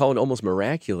we could call it almost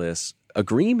miraculous,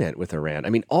 agreement with Iran?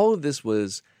 I mean, all of this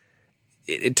was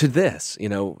to this.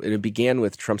 It began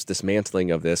with Trump's dismantling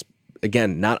of this,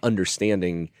 again, not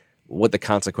understanding what the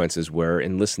consequences were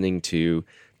and listening to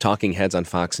talking heads on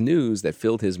Fox News that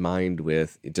filled his mind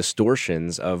with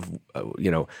distortions of,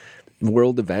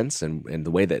 world events and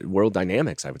the way that world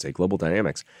dynamics, I would say, global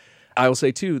dynamics. I will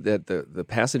say, too, that the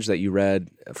passage that you read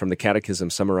from the Catechism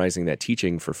summarizing that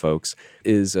teaching for folks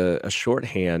is a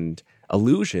shorthand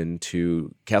allusion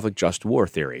to Catholic just war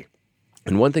theory.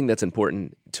 And one thing that's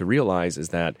important to realize is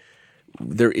that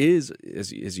there is,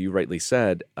 as you rightly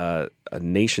said, a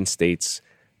nation-state's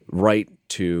right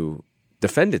to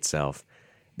defend itself.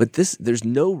 But there's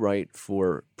no right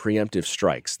for preemptive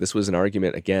strikes. This was an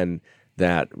argument, again,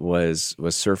 that was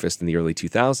surfaced in the early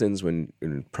 2000s when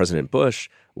President Bush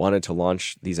wanted to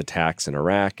launch these attacks in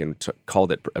Iraq and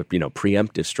called it,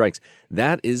 preemptive strikes.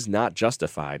 That is not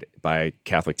justified by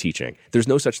Catholic teaching. There's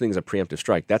no such thing as a preemptive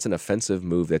strike. That's an offensive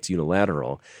move that's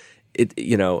unilateral.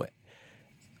 And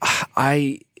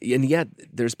yet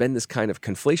there's been this kind of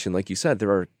conflation. Like you said,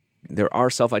 there are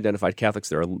self-identified Catholics.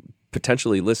 There are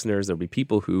potentially listeners. There'll be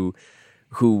people who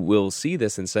will see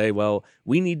this and say, well,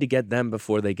 we need to get them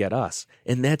before they get us.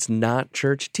 And that's not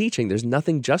church teaching. There's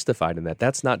nothing justified in that.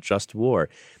 That's not just war.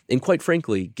 And quite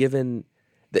frankly, given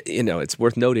that, it's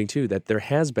worth noting too that there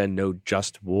has been no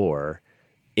just war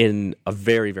in a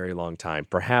very, very long time,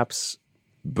 perhaps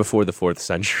before the 4th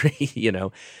century.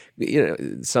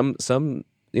 Some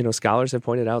scholars have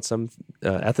pointed out, some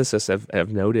ethicists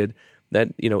have noted that,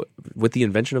 with the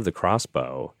invention of the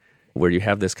crossbow, where you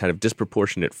have this kind of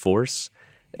disproportionate force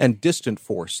and distant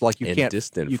force, like you can't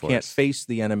face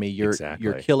the enemy. You're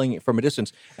killing it from a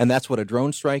distance, and that's what a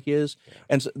drone strike is. Yeah.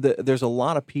 And so there's a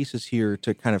lot of pieces here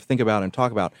to kind of think about and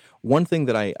talk about. One thing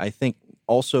that I think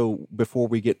also, before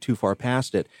we get too far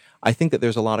past it, I think that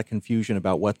there's a lot of confusion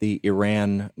about what the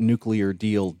Iran nuclear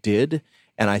deal did,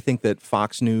 and I think that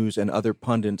Fox News and other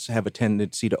pundits have a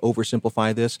tendency to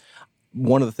oversimplify this.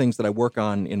 One of the things that I work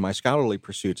on in my scholarly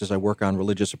pursuits is I work on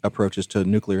religious approaches to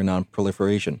nuclear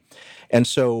nonproliferation. And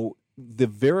so the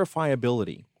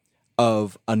verifiability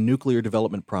of a nuclear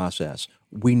development process,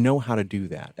 we know how to do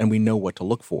that, and we know what to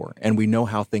look for, and we know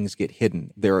how things get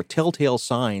hidden. There are telltale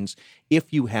signs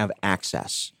if you have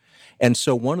access. And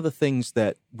so one of the things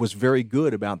that was very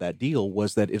good about that deal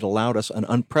was that it allowed us an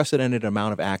unprecedented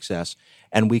amount of access,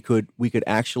 and we could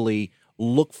actually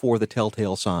look for the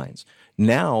telltale signs.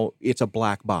 Now it's a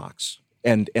black box,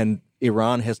 and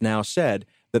Iran has now said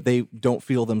that they don't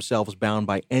feel themselves bound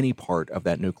by any part of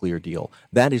that nuclear deal.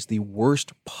 That is the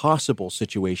worst possible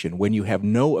situation when you have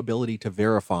no ability to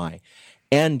verify,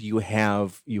 and you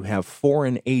have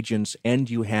foreign agents, and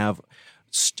you have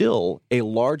still a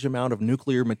large amount of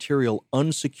nuclear material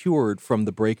unsecured from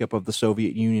the breakup of the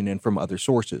Soviet Union and from other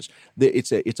sources.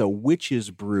 It's a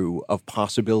witch's brew of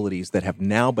possibilities that have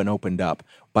now been opened up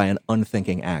by an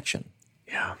unthinking action.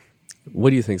 Yeah. What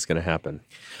do you think is going to happen?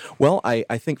 Well, I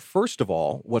think, first of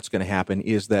all, what's going to happen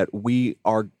is that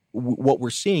what we're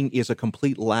seeing is a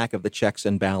complete lack of the checks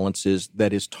and balances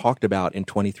that is talked about in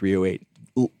 2308.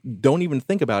 Don't even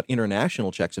think about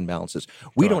international checks and balances.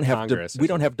 We don't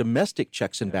have domestic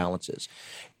checks and balances,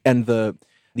 and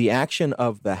the action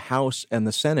of the House and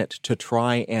the Senate to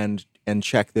try and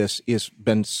check this is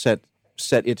been set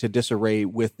into disarray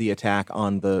with the attack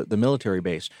on the military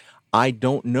base. I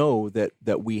don't know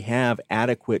that we have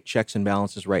adequate checks and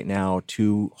balances right now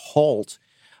to halt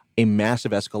a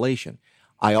massive escalation.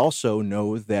 I also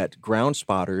know that ground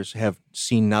spotters have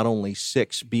seen not only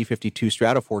 6 B-52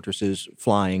 Stratofortresses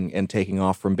flying and taking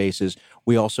off from bases,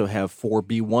 we also have 4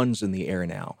 B-1s in the air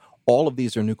now. All of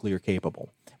these are nuclear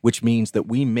capable, which means that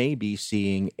we may be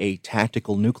seeing a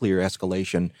tactical nuclear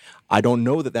escalation. I don't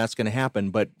know that that's going to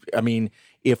happen, but, I mean,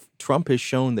 if Trump has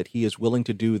shown that he is willing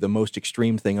to do the most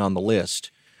extreme thing on the list,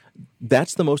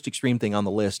 that's the most extreme thing on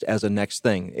the list as a next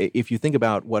thing. If you think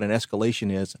about what an escalation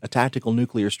is, a tactical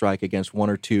nuclear strike against 1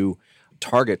 or 2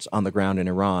 targets on the ground in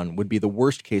Iran would be the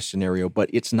worst case scenario, but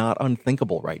it's not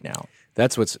unthinkable right now.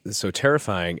 That's what's so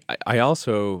terrifying. I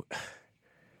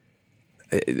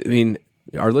mean,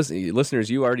 our listeners,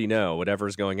 you already know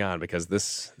whatever's going on because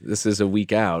this is a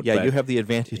week out. Yeah, you have the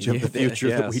advantage of the future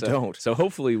that we don't. So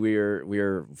hopefully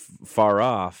we're far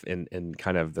off in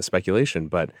kind of the speculation,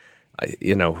 but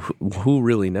who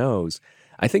really knows?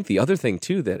 I think the other thing,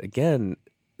 too, that, again,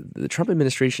 the Trump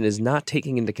administration is not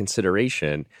taking into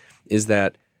consideration is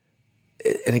that,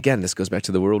 and again, this goes back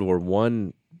to the World War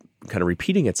I kind of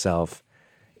repeating itself,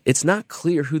 it's not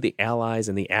clear who the allies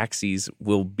and the axes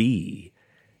will be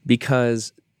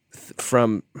because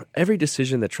from every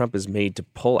decision that Trump has made to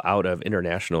pull out of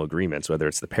international agreements, whether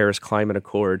it's the Paris Climate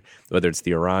Accord, whether it's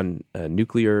the Iran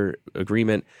nuclear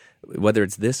agreement, whether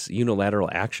it's this unilateral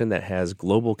action that has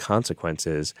global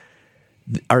consequences,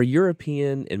 our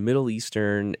European and Middle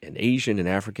Eastern and Asian and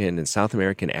African and South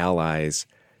American allies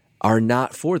are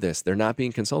not for this. They're not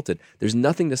being consulted. There's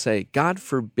nothing to say, God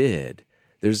forbid,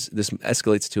 this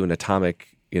escalates to an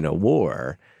atomic,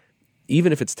 war.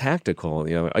 Even if it's tactical,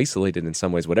 isolated in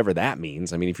some ways, whatever that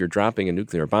means. I mean, if you're dropping a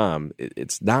nuclear bomb,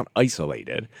 it's not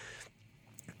isolated.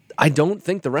 I don't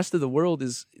think the rest of the world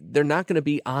they're not going to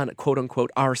be on, quote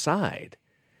unquote, our side.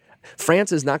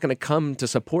 France is not going to come to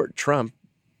support Trump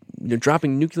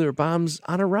dropping nuclear bombs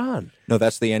on Iran. No,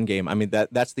 that's the end game. I mean,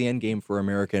 that's the end game for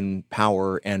American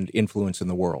power and influence in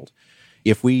the world.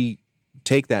 If we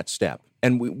take that step,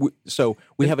 and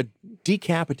we have a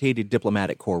decapitated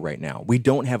diplomatic corps right now. We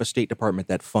don't have a State Department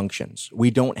that functions. We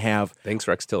don't have... Thanks,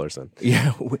 Rex Tillerson.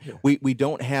 Yeah, we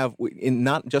don't have,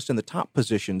 not just in the top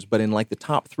positions, but in like the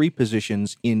top 3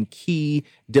 positions in key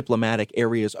diplomatic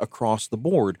areas across the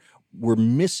board, we're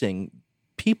missing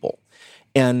people.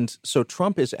 And so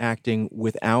Trump is acting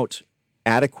without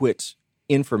adequate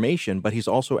information, but he's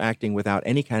also acting without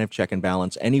any kind of check and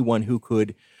balance. Anyone who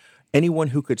could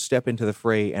step into the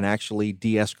fray and actually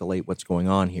de-escalate what's going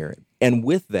on here. And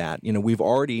with that, we've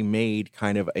already made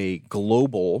kind of a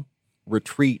global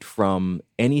retreat from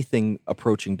anything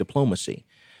approaching diplomacy.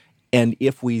 And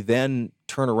if we then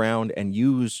turn around and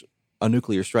use a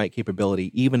nuclear strike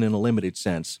capability, even in a limited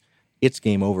sense, it's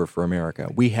game over for America.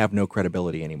 We have no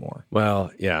credibility anymore.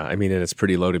 Well, yeah. I mean, and it's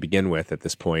pretty low to begin with at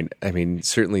this point. I mean,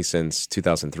 certainly since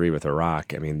 2003 with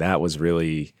Iraq, I mean, that was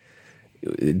really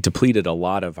depleted a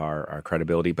lot of our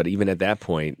credibility. But even at that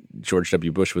point, George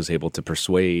W. Bush was able to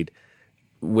persuade,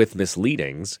 with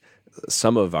misleadings,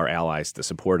 some of our allies to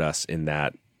support us in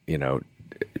that,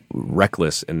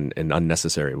 reckless and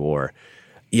unnecessary war.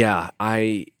 Yeah,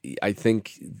 I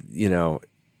think,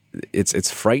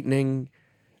 it's frightening.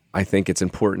 I think it's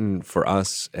important for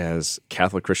us as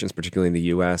Catholic Christians, particularly in the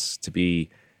U.S., to be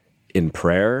in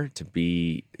prayer, to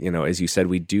be, as you said,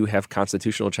 we do have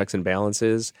constitutional checks and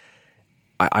balances.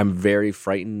 I'm very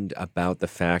frightened about the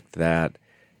fact that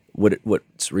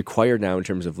what's required now in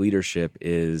terms of leadership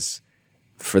is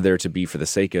for there to be, for the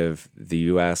sake of the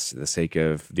U.S., the sake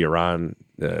of the Iran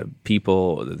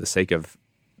people, the sake of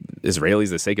Israelis,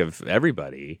 the sake of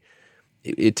everybody,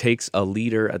 it takes a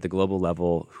leader at the global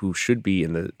level who should be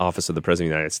in the office of the President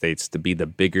of the United States to be the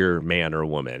bigger man or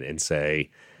woman and say,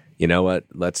 you know what,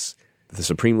 the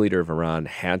supreme leader of Iran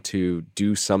had to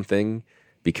do something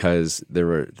because there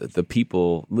were the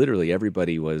people, literally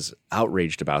everybody was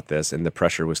outraged about this and the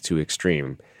pressure was too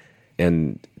extreme.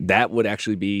 And that would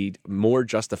actually be more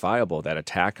justifiable, that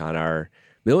attack on our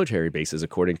military bases,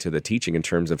 according to the teaching in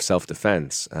terms of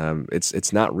self-defense.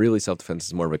 It's not really self-defense,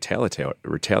 it's more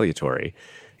retaliatory.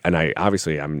 And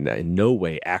I'm in no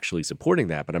way actually supporting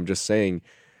that, but I'm just saying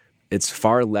it's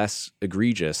far less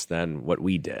egregious than what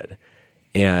we did.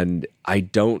 And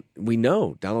we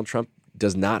know Donald Trump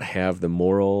does not have the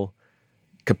moral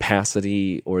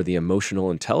capacity or the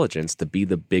emotional intelligence to be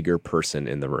the bigger person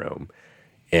in the room.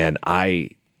 And I'm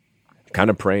kind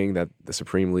of praying that the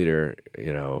supreme leader,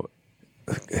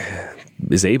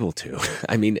 is able to.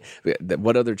 I mean,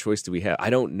 what other choice do we have? I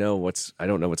don't know what's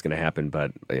going to happen,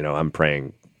 but I'm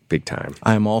praying big time.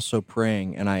 I'm also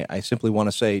praying, and I simply want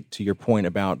to say to your point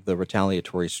about the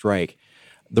retaliatory strike,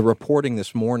 the reporting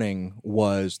this morning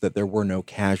was that there were no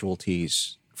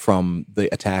casualties from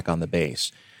the attack on the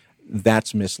base.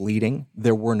 That's misleading.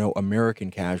 There were no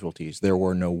American casualties. There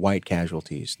were no white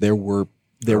casualties. There were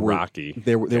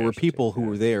people who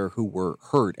were there who were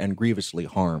hurt and grievously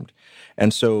harmed.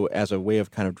 And so as a way of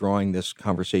kind of drawing this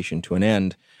conversation to an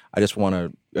end, I just want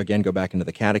to, again, go back into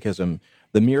the catechism.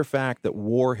 The mere fact that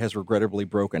war has regrettably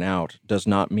broken out does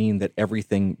not mean that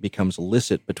everything becomes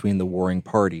illicit between the warring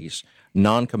parties.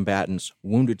 Non-combatants,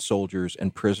 wounded soldiers,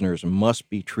 and prisoners must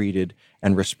be treated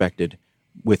and respected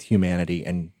with humanity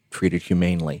and treated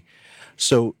humanely.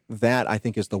 So that, I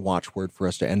think, is the watchword for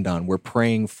us to end on. We're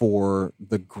praying for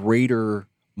the greater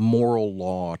moral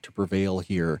law to prevail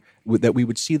here, that we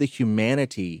would see the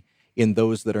humanity in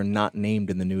those that are not named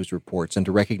in the news reports, and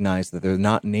to recognize that they're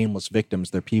not nameless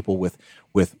victims. They're people with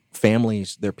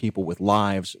families. They're people with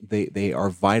lives. They are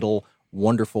vital,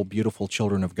 wonderful, beautiful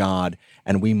children of God,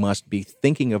 and we must be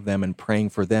thinking of them and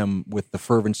praying for them with the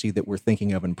fervency that we're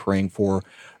thinking of and praying for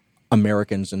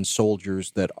Americans and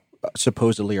soldiers that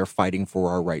supposedly are fighting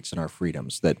for our rights and our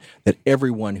freedoms, that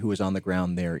everyone who is on the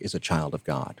ground there is a child of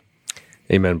God.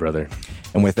 Amen, brother.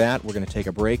 And with that, we're going to take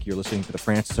a break. You're listening to The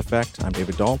Francis Effect. I'm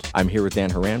David Dault. I'm here with Dan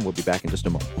Horan. We'll be back in just a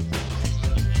moment.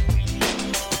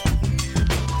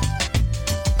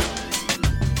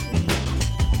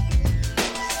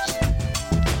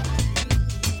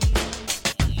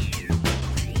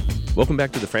 Welcome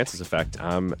back to The Francis Effect.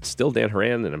 I'm still Dan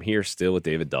Horan, and I'm here still with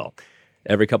David Dault.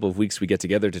 Every couple of weeks, we get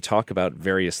together to talk about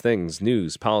various things: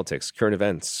 news, politics, current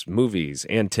events, movies,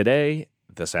 and today,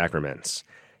 the sacraments.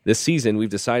 This season, we've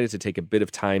decided to take a bit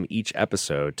of time each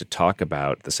episode to talk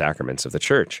about the sacraments of the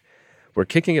Church. We're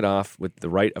kicking it off with the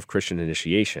rite of Christian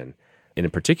initiation, and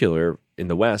in particular, in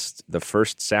the West, the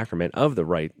first sacrament of the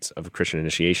rite of Christian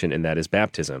initiation, and that is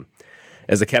baptism.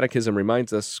 As the Catechism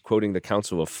reminds us, quoting the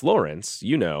Council of Florence,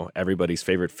 everybody's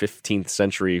favorite 15th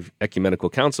century ecumenical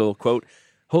council, quote,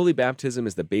 "Holy baptism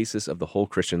is the basis of the whole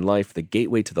Christian life, the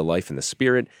gateway to the life in the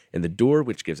Spirit, and the door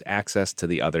which gives access to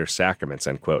the other sacraments,"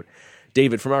 end quote.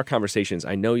 David, from our conversations,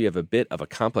 I know you have a bit of a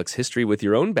complex history with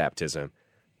your own baptism,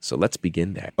 so let's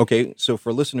begin there. Okay, so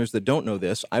for listeners that don't know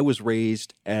this, I was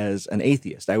raised as an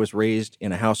atheist. I was raised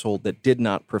in a household that did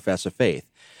not profess a faith.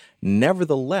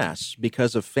 Nevertheless,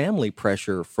 because of family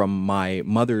pressure from my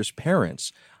mother's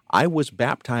parents, I was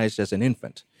baptized as an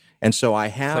infant. And so I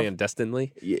have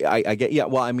clandestinely. I get, yeah.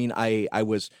 Well, I mean, I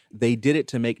was. They did it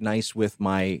to make nice with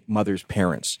my mother's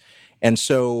parents, and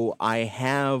so I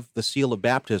have the seal of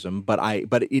baptism. But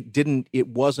it didn't. It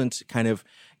wasn't kind of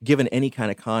given any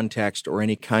kind of context or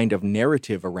any kind of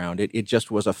narrative around it. It just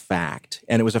was a fact,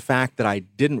 and it was a fact that I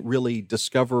didn't really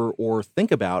discover or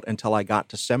think about until I got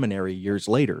to seminary years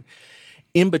later.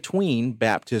 In between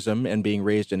baptism and being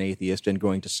raised an atheist and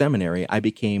going to seminary, I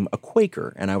became a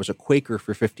Quaker, and I was a Quaker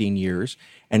for 15 years.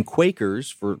 And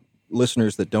Quakers, for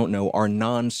listeners that don't know, are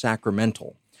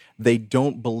non-sacramental. They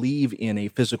don't believe in a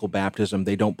physical baptism.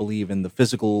 They don't believe in the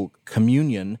physical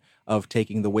communion of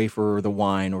taking the wafer or the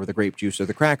wine or the grape juice or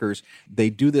the crackers. They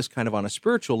do this kind of on a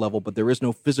spiritual level, but there is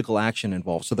no physical action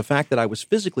involved. So the fact that I was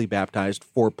physically baptized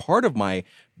for part of my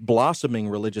blossoming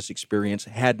religious experience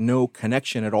had no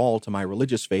connection at all to my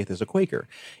religious faith as a Quaker.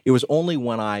 It was only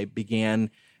when I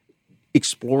began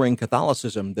exploring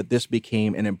Catholicism that this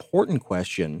became an important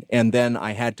question, and then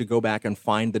I had to go back and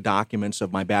find the documents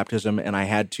of my baptism, and I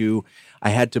had to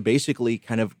basically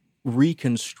kind of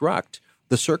reconstruct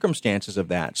the circumstances of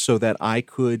that so that I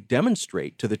could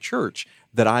demonstrate to the church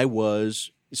that I was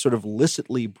sort of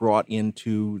licitly brought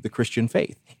into the Christian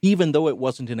faith, even though it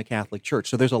wasn't in a Catholic church.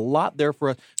 So there's a lot there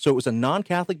for us. So it was a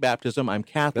non-Catholic baptism. I'm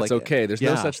Catholic. That's okay. There's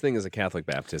no such thing as a Catholic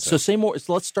baptism. So say more.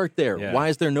 So let's start there. Yeah. Why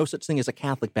is there no such thing as a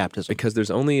Catholic baptism? Because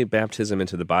there's only a baptism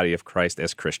into the body of Christ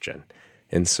as Christian.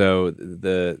 And so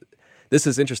this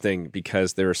is interesting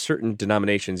because there are certain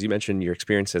denominations. You mentioned your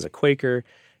experience as a Quaker.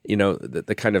 You know,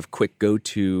 the kind of quick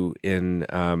go-to in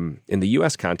the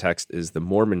U.S. context is the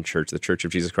Mormon Church, the Church of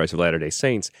Jesus Christ of Latter-day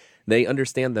Saints. They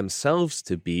understand themselves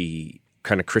to be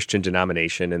kind of Christian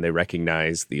denomination, and they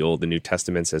recognize the Old and New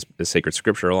Testaments as sacred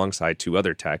scripture alongside two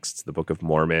other texts, the Book of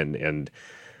Mormon, and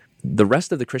the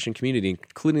rest of the Christian community,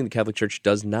 including the Catholic Church,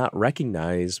 does not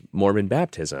recognize Mormon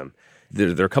baptism. There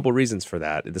are a couple reasons for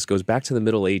that. This goes back to the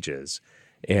Middle Ages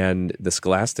and the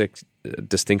scholastic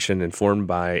distinction informed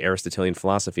by Aristotelian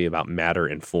philosophy about matter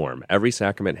and form. Every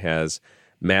sacrament has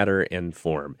matter and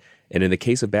form. And in the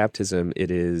case of baptism,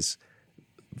 it is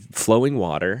flowing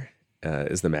water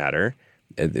is the matter.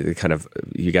 You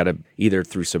got to either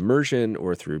through submersion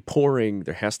or through pouring,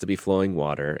 there has to be flowing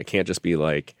water. It can't just be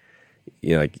like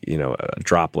a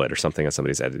droplet or something on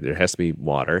somebody's head. There has to be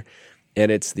water. And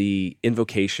it's the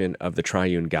invocation of the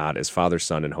triune God as Father,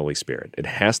 Son, and Holy Spirit. It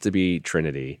has to be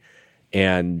Trinity.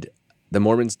 And the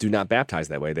Mormons do not baptize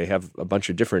that way. They have a bunch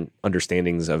of different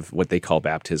understandings of what they call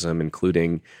baptism,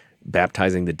 including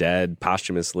baptizing the dead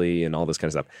posthumously and all this kind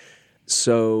of stuff.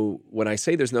 So when I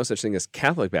say there's no such thing as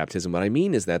Catholic baptism, what I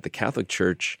mean is that the Catholic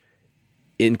Church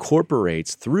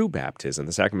incorporates through baptism,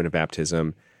 the sacrament of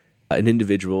baptism, an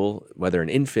individual, whether an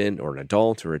infant or an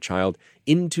adult or a child,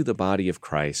 into the body of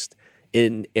Christ.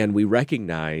 And we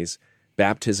recognize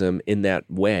baptism in that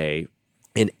way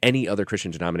in any other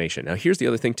Christian denomination. Now, here's the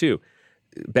other thing, too.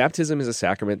 Baptism is a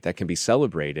sacrament that can be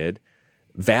celebrated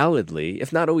validly,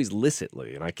 if not always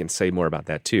licitly, and I can say more about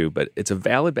that, too, but it's a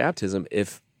valid baptism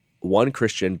if one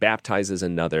Christian baptizes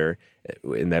another,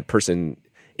 and that person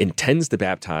intends to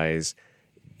baptize,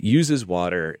 uses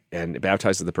water, and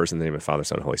baptizes the person in the name of the Father,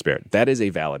 Son, and Holy Spirit. That is a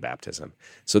valid baptism.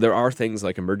 So there are things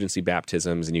like emergency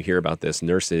baptisms, and you hear about this,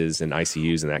 nurses and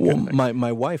ICUs and that kind of thing.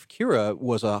 My wife, Kira,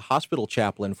 was a hospital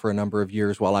chaplain for a number of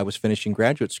years while I was finishing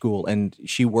graduate school, and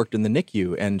she worked in the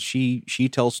NICU, and she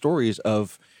tells stories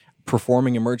of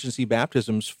performing emergency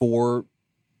baptisms for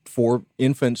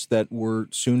infants that were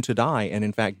soon to die and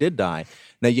in fact did die.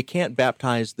 Now, you can't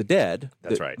baptize the dead.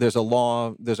 That's right. There's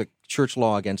a church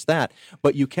law against that,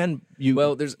 but you can.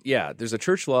 There's a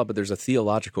church law, but there's a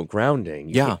theological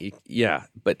grounding.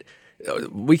 But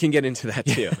we can get into that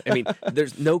too. I mean,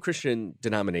 there's no Christian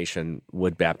denomination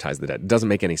would baptize the dead. It doesn't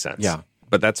make any sense. Yeah.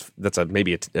 But that's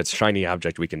maybe a shiny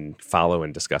object we can follow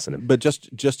and discuss in it. But just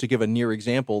to give a near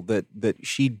example, that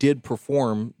she did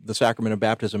perform the sacrament of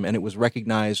baptism, and it was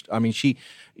recognized. I mean, she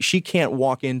can't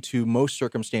walk into most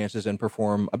circumstances and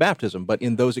perform a baptism, but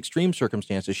in those extreme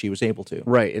circumstances, she was able to.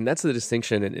 Right, and that's the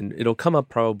distinction, and it'll come up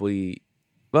probably.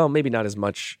 Well, maybe not as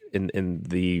much in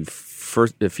the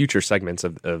future segments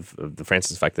of the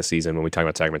Francis Effect this season when we talk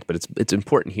about sacraments, but it's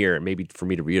important here, maybe for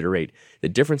me to reiterate, the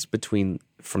difference between,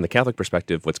 from the Catholic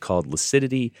perspective, what's called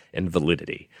licitity and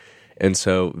validity. And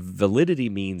so validity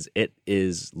means it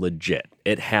is legit.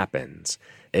 It happens.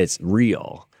 It's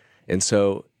real. And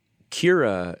so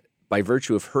Kira, by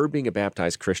virtue of her being a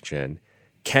baptized Christian,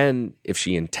 can, if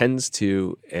she intends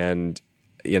to and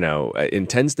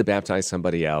intends to baptize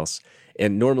somebody else.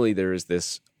 And normally there is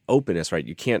this openness, right?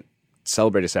 You can't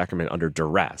celebrate a sacrament under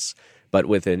duress. But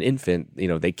with an infant,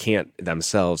 they can't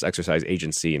themselves exercise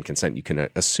agency and consent. You can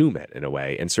assume it in a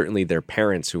way. And certainly their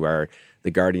parents, who are the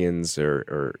guardians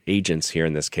or agents here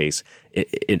in this case,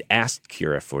 it asked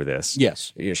Kira for this.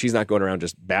 Yes. She's not going around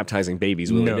just baptizing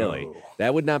babies willy-nilly. No.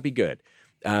 That would not be good.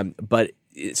 But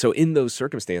so in those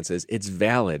circumstances, it's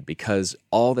valid because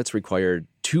all that's required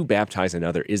to baptize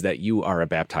another is that you are a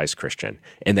baptized Christian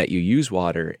and that you use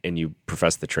water and you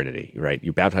profess the Trinity, right?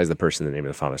 You baptize the person in the name of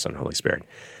the Father, Son, and Holy Spirit.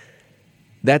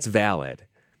 That's valid.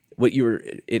 What you were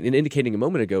indicating a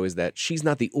moment ago is that she's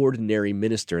not the ordinary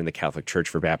minister in the Catholic Church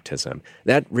for baptism.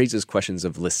 That raises questions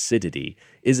of licitity.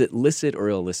 Is it licit or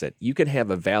illicit? You can have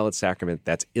a valid sacrament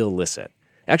that's illicit.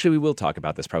 Actually, we will talk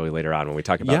about this probably later on when we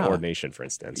talk about ordination, for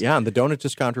instance. Yeah, and the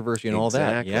Donatist controversy and all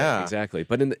that. Yeah, exactly.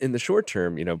 But in the short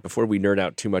term, before we nerd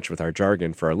out too much with our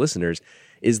jargon for our listeners,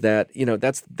 is that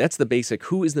that's the basic.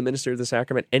 Who is the minister of the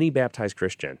sacrament? Any baptized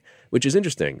Christian, which is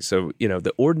interesting. So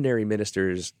the ordinary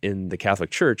ministers in the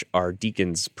Catholic Church are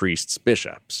deacons, priests,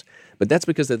 bishops. But that's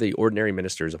because they're the ordinary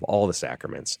ministers of all the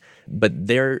sacraments. But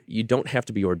you don't have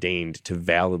to be ordained to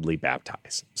validly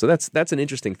baptize. So that's an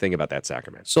interesting thing about that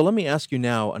sacrament. So let me ask you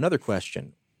now another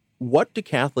question. What do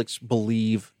Catholics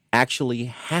believe actually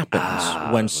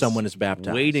happens when someone is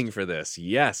baptized? Waiting for this,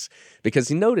 yes. Because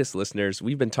you notice, listeners,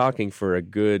 we've been talking for a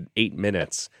good 8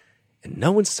 minutes, and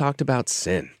no one's talked about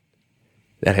sin.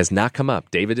 That has not come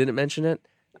up. David didn't mention it.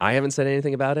 I haven't said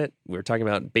anything about it. We were talking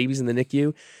about babies in the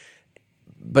NICU.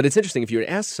 But it's interesting, if you were to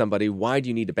ask somebody, why do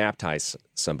you need to baptize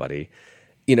somebody,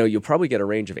 you'll probably get a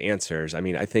range of answers. I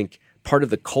mean, I think part of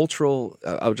the cultural,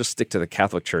 I'll just stick to the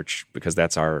Catholic Church because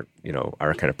that's our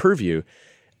kind of purview.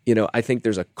 I think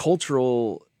there's a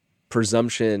cultural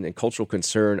presumption and cultural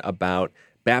concern about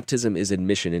baptism is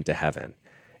admission into heaven.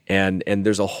 And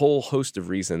there's a whole host of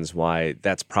reasons why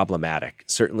that's problematic.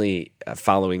 Certainly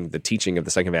following the teaching of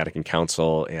the Second Vatican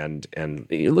Council and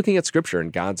looking at Scripture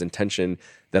and God's intention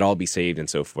that all be saved and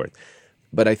so forth.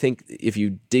 But I think if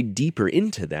you dig deeper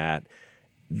into that,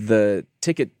 the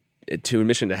ticket to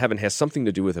admission to heaven has something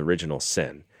to do with original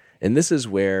sin. And this is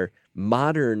where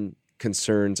modern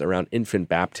concerns around infant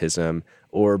baptism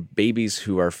or babies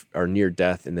who are near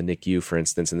death in the NICU, for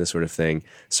instance, and this sort of thing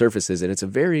surfaces. And it's a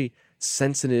very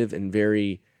sensitive and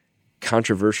very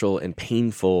controversial and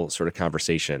painful sort of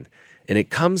conversation. And it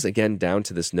comes again down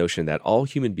to this notion that all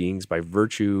human beings, by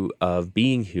virtue of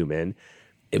being human,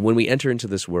 when we enter into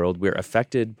this world, we're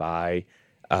affected by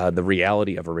the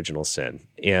reality of original sin.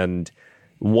 And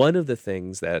one of the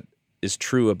things that is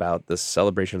true about the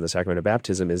celebration of the sacrament of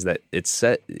baptism is that it's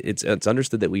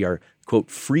understood that we are, quote,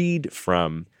 freed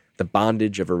from the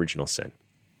bondage of original sin.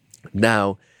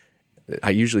 Now,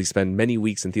 I usually spend many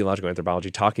weeks in theological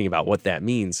anthropology talking about what that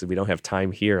means, so we don't have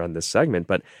time here on this segment,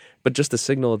 but just a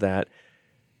signal that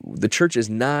the church is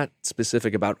not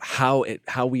specific about how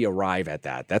we arrive at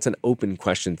that. That's an open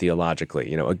question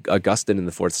theologically. Augustine in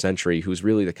the 4th century, who's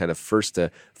really the kind of first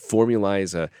to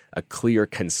formalize a clear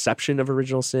conception of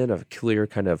original sin, a clear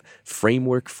kind of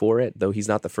framework for it, though he's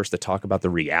not the first to talk about the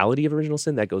reality of original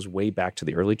sin. That goes way back to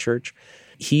the early church.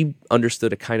 He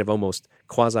understood a kind of almost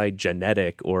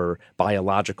quasi-genetic or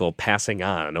biological passing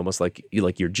on, almost like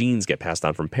your genes get passed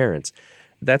on from parents.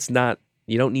 That's not,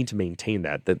 you don't need to maintain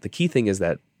that. The key thing is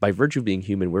that by virtue of being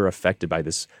human, we're affected by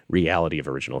this reality of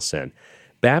original sin.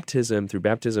 Through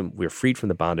baptism, we're freed from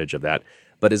the bondage of that.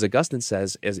 But as Augustine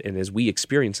says, as we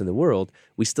experience in the world,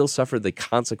 we still suffer the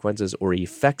consequences or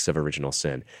effects of original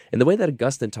sin. And the way that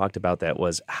Augustine talked about that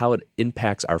was how it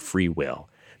impacts our free will.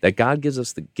 That God gives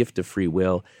us the gift of free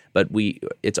will, but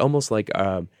it's almost like,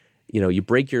 you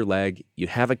break your leg, you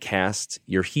have a cast,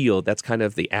 you're healed. That's kind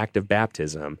of the act of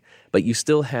baptism, but you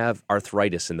still have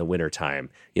arthritis in the wintertime.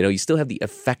 You still have the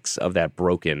effects of that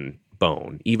broken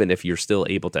bone, even if you're still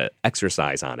able to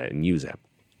exercise on it and use it.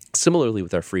 Similarly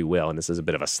with our free will, and this is a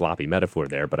bit of a sloppy metaphor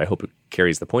there, but I hope it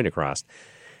carries the point across,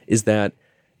 is that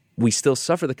we still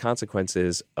suffer the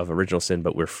consequences of original sin,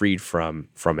 but we're freed from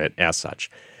it as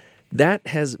such. That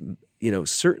has,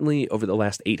 certainly over the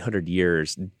last 800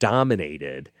 years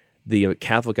dominated the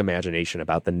Catholic imagination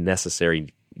about the necessary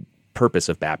purpose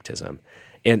of baptism.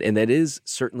 And that is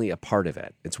certainly a part of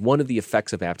it. It's one of the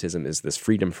effects of baptism is this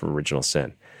freedom from original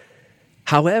sin.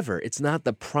 However, it's not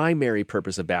the primary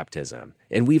purpose of baptism.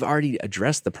 And we've already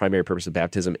addressed the primary purpose of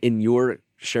baptism in your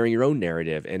sharing your own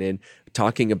narrative and in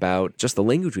talking about just the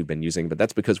language we've been using, but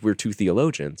that's because we're two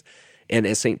theologians. And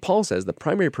as St. Paul says, the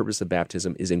primary purpose of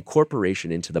baptism is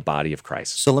incorporation into the body of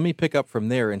Christ. So let me pick up from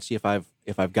there and see if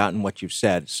I've gotten what you've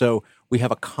said. So we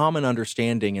have a common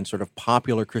understanding in sort of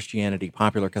popular Christianity,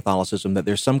 popular Catholicism, that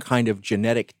there's some kind of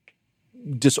genetic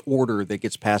disorder that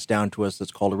gets passed down to us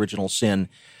that's called original sin.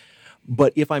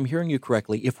 But if I'm hearing you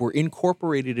correctly, if we're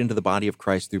incorporated into the body of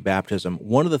Christ through baptism,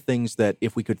 one of the things that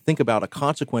if we could think about a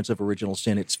consequence of original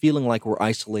sin, it's feeling like we're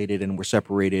isolated and we're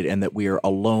separated and that we are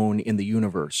alone in the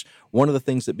universe. One of the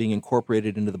things that being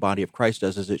incorporated into the body of Christ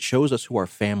does is it shows us who our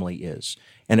family is.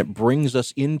 And it brings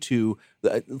us into,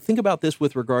 think about this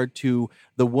with regard to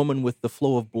the woman with the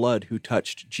flow of blood who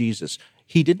touched Jesus.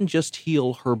 He didn't just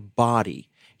heal her body.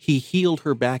 He healed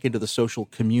her back into the social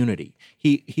community.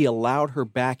 He allowed her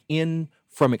back in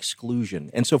from exclusion.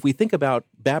 And so if we think about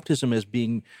baptism as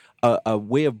being a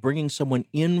way of bringing someone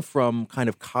in from kind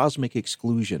of cosmic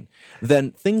exclusion, then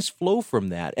things flow from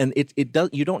that. And it does.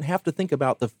 You don't have to think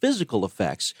about the physical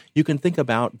effects. You can think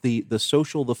about the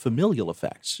social, the familial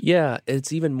effects. Yeah,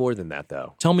 it's even more than that,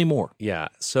 though. Tell me more. Yeah,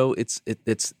 so it's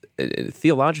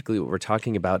theologically what we're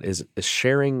talking about is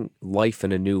sharing life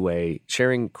in a new way,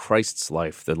 sharing Christ's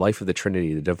life, the life of the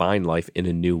Trinity, the divine life in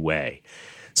a new way.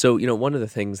 So, one of the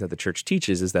things that the church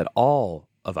teaches is that all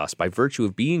of us, by virtue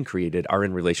of being created, are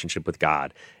in relationship with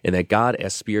God, and that God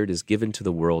as Spirit is given to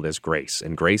the world as grace,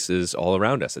 and grace is all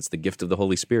around us. It's the gift of the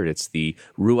Holy Spirit. It's the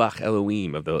Ruach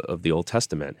Elohim of the Old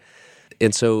Testament.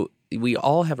 And so we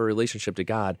all have a relationship to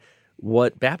God.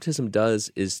 What baptism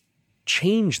does is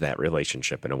change that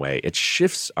relationship in a way. It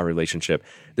shifts our relationship.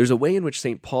 There's a way in which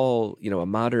St. Paul, a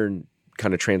modern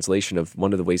kind of translation of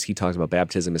one of the ways he talks about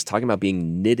baptism is talking about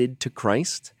being knitted to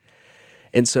Christ.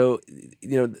 And so,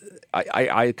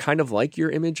 I kind of like your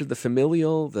image of the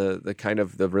familial, the kind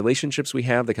of the relationships we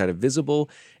have, the kind of visible,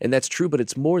 and that's true, but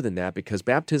it's more than that because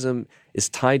baptism is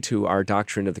tied to our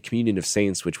doctrine of the communion of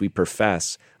saints, which we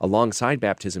profess alongside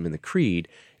baptism in the Creed.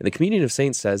 And the communion of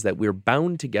saints says that we're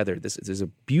bound together. This is a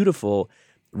beautiful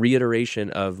reiteration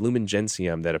of Lumen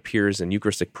Gentium that appears in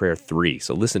Eucharistic Prayer 3.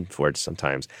 So listen for it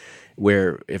sometimes,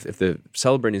 where if the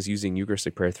celebrant is using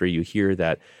Eucharistic Prayer 3, you hear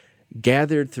that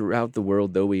gathered throughout the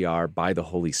world though we are by the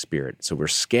Holy Spirit. So we're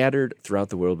scattered throughout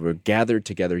the world. We're gathered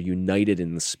together, united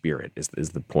in the Spirit is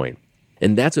the point.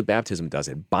 And that's what baptism does.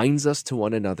 It binds us to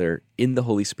one another in the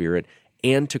Holy Spirit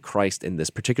and to Christ in this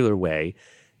particular way,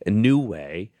 a new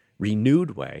way,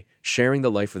 renewed way, sharing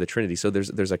the life of the Trinity. So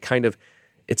there's a kind of,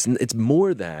 it's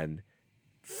more than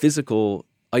physical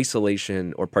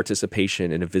isolation or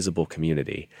participation in a visible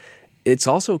community. It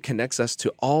also connects us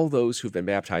to all those who've been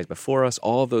baptized before us,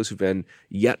 all of those who've been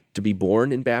yet to be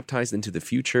born and baptized into the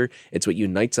future. It's what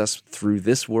unites us through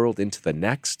this world into the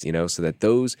next, so that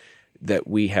those that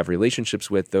we have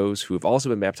relationships with, those who have also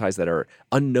been baptized that are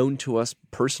unknown to us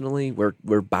personally,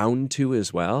 we're bound to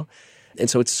as well. And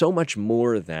so it's so much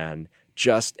more than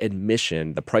just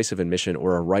admission, the price of admission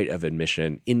or a right of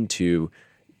admission into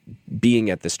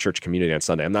being at this church community on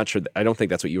Sunday. I'm not sure, I don't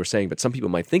think that's what you were saying, but some people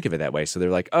might think of it that way. So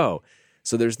they're like, oh,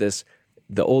 so there's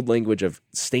the old language of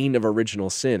stain of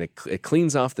original sin. It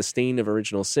cleans off the stain of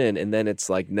original sin. And then it's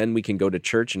like, then we can go to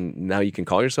church and now you can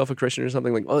call yourself a Christian or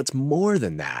something. Like, oh, it's more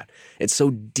than that. It's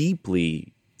so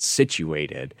deeply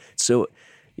situated. So,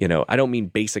 I don't mean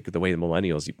basic the way the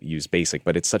millennials use basic,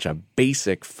 but it's such a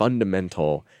basic,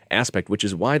 fundamental aspect, which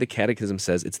is why the Catechism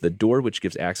says it's the door which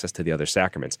gives access to the other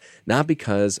sacraments, not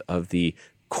because of the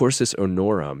cursus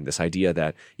honorum, this idea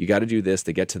that you got to do this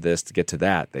to get to this, to get to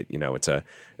that,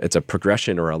 it's a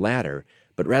progression or a ladder,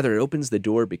 but rather it opens the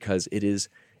door because it is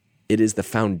the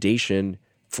foundation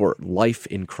for life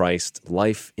in Christ,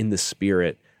 life in the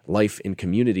Spirit, life in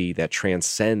community that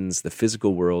transcends the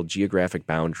physical world, geographic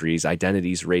boundaries,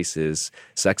 identities, races,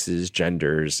 sexes,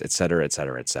 genders, et cetera, et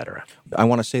cetera, et cetera. I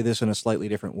want to say this in a slightly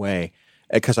different way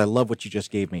because I love what you just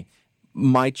gave me.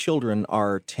 My children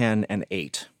are 10 and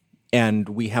 8, and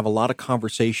we have a lot of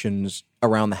conversations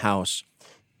around the house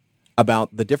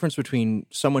about the difference between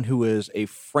someone who is a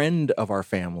friend of our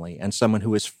family and someone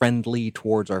who is friendly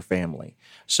towards our family.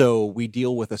 So we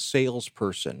deal with a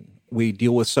salesperson. We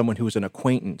deal with someone who is an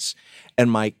acquaintance. And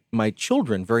my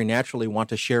children very naturally want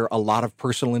to share a lot of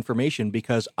personal information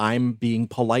because I'm being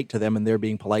polite to them and they're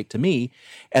being polite to me.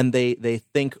 And they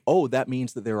think, oh, that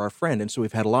means that they're our friend. And so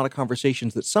we've had a lot of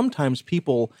conversations that sometimes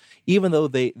people, even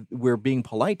though we're being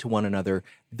polite to one another,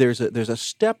 there's a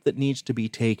step that needs to be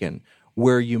taken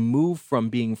where you move from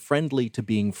being friendly to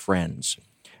being friends.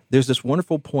 There's this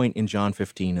wonderful point in John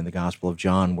 15 in the Gospel of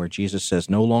John where Jesus says,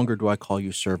 "No longer do I call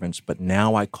you servants, but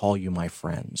now I call you my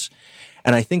friends."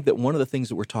 And I think that one of the things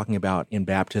that we're talking about in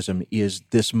baptism is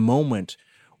this moment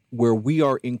where we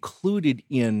are included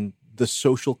in the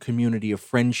social community of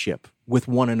friendship with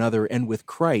one another and with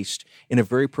Christ in a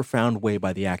very profound way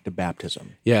by the act of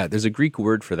baptism. Yeah, there's a Greek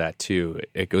word for that too.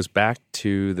 It goes back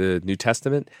to the New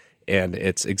Testament. And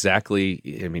it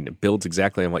builds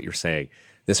exactly on what you're saying.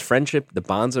 This friendship, the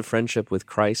bonds of friendship with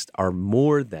Christ are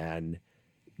more than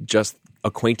just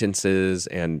acquaintances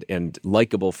and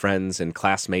likable friends and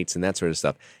classmates and that sort of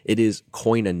stuff. It is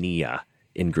koinonia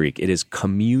in Greek. It is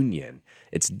communion.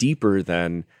 It's deeper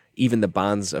than even the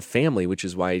bonds of family, which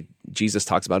is why Jesus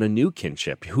talks about a new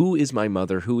kinship. Who is my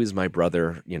mother? Who is my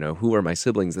brother? Who are my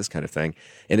siblings? This kind of thing.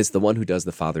 And it's the one who does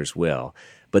the Father's will.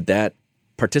 But that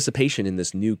participation in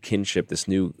this new kinship, this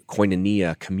new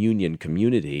koinonia, communion,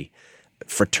 community,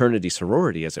 fraternity,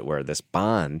 sorority, as it were, this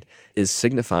bond is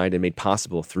signified and made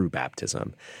possible through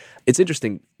baptism. It's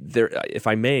interesting, if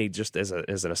I may, just as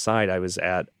an aside, I was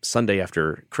at Sunday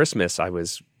after Christmas, I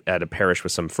was at a parish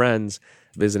with some friends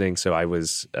visiting, so I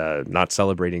was not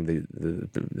celebrating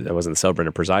I wasn't the celebrant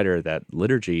or presider of that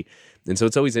liturgy. And so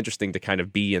it's always interesting to kind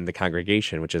of be in the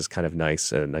congregation, which is kind of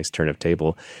nice, a nice turn of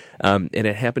table. And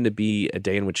it happened to be a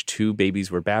day in which 2 babies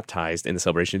were baptized in the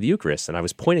celebration of the Eucharist. And I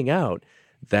was pointing out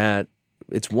that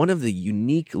it's one of the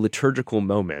unique liturgical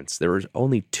moments. There are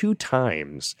only 2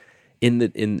 times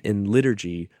in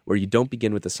liturgy where you don't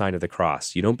begin with the sign of the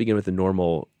cross. You don't begin with the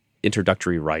normal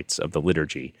introductory rites of the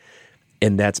liturgy.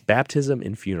 And that's baptism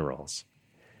and funerals.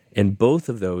 And both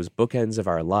of those bookends of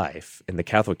our life in the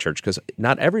Catholic Church, because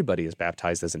not everybody is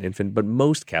baptized as an infant, but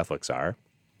most Catholics are,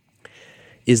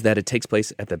 is that it takes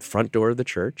place at the front door of the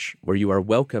church where you are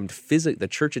welcomed. The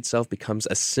church itself becomes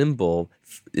a symbol,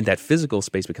 that physical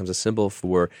space becomes a symbol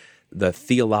for the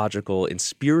theological and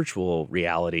spiritual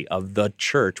reality of the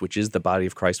church, which is the body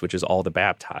of Christ, which is all the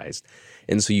baptized.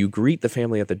 And so you greet the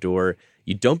family at the door.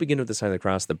 You don't begin with the sign of the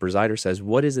cross. The presider says,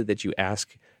 what is it that you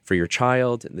ask for your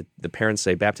child? And the parents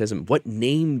say, baptism. What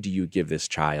name do you give this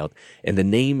child? And the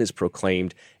name is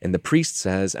proclaimed. And the priest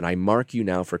says, and I mark you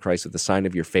now for Christ with the sign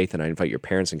of your faith, and I invite your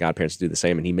parents and godparents to do the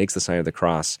same. And he makes the sign of the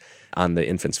cross on the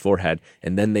infant's forehead.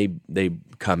 And then they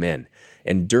come in.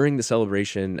 And during the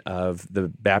celebration of the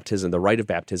baptism, the rite of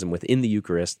baptism within the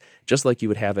Eucharist, just like you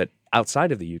would have it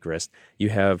outside of the Eucharist, you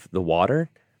have the water,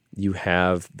 you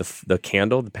have the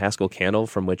candle, the Paschal candle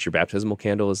from which your baptismal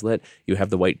candle is lit, you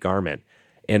have the white garment.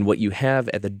 And what you have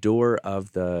at the door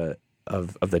of the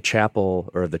chapel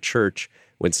or of the church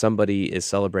when somebody is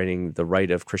celebrating the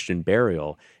rite of Christian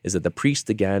burial is that the priest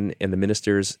again and the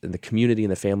ministers and the community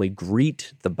and the family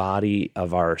greet the body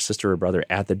of our sister or brother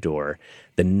at the door.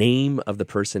 The name of the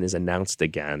person is announced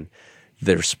again.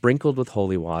 They're sprinkled with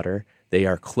holy water. They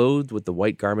are clothed with the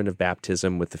white garment of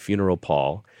baptism with the funeral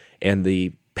pall. And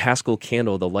the Paschal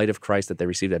candle, the light of Christ that they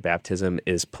received at baptism,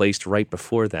 is placed right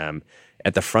before them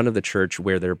at the front of the church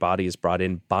where their body is brought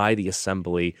in by the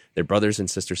assembly. Their brothers and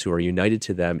sisters who are united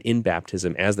to them in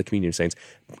baptism as the communion of saints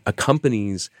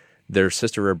accompanies their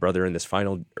sister or brother in this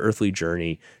final earthly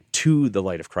journey to the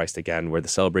light of Christ again, where the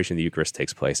celebration of the Eucharist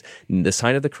takes place. The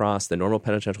sign of the cross, the normal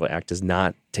penitential act, does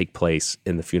not take place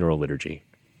in the funeral liturgy.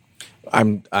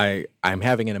 I'm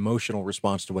having an emotional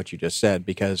response to what you just said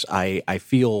because I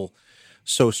feel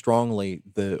so strongly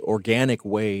the organic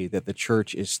way that the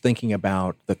church is thinking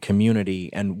about the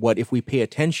community and what, if we pay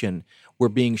attention, we're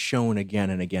being shown again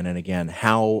and again and again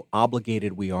how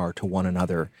obligated we are to one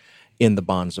another in the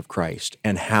bonds of Christ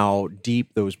and how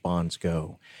deep those bonds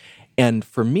go. And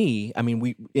for me, I mean,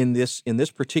 we in this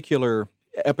particular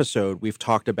episode, we've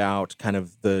talked about kind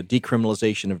of the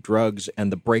decriminalization of drugs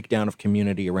and the breakdown of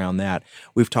community around that.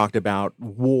 We've talked about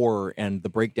war and the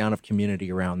breakdown of community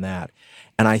around that.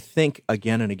 And I think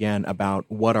again and again about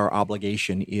what our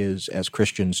obligation is as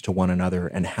Christians to one another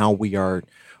and how we are,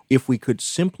 if we could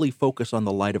simply focus on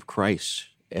the light of Christ,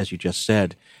 as you just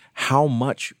said, how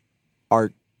much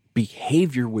our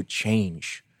behavior would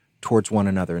change towards one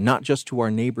another, not just to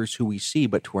our neighbors who we see,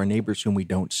 but to our neighbors whom we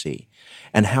don't see,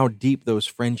 and how deep those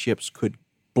friendships could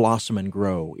blossom and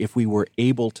grow if we were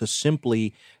able to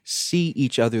simply see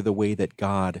each other the way that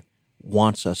God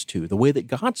wants us to, the way that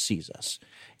God sees us.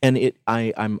 And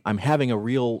I'm having a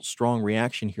real strong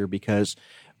reaction here because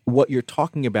what you're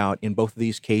talking about in both of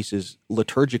these cases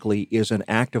liturgically is an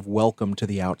act of welcome to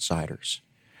the outsiders.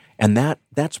 And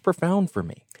that's profound for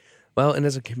me. Well, and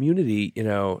as a community,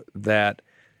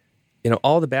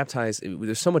 all the baptized,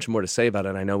 there's so much more to say about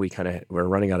it. I know we're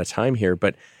running out of time here,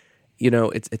 but,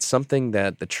 it's something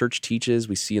that the church teaches.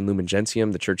 We see in Lumen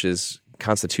Gentium, the church's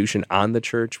constitution on the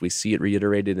church. We see it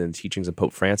reiterated in the teachings of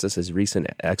Pope Francis, his recent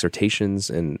exhortations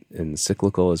and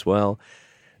encyclical as well,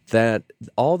 that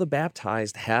all the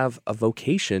baptized have a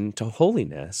vocation to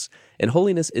holiness. And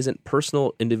holiness isn't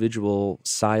personal, individual,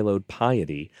 siloed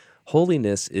piety.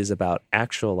 Holiness is about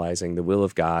actualizing the will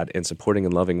of God and supporting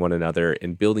and loving one another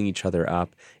and building each other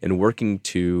up and working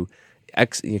to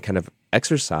kind of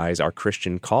exercise our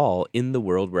Christian call in the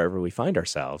world wherever we find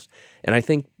ourselves. And I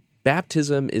think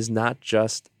baptism is not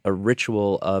just a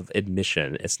ritual of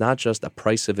admission. It's not just a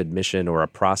price of admission or a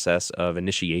process of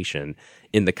initiation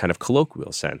in the kind of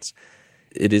colloquial sense.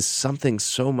 It is something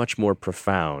so much more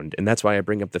profound, and that's why I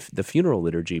bring up the funeral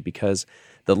liturgy, because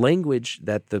the language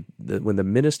that when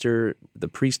the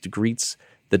priest greets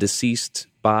the deceased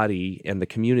body and the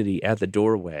community at the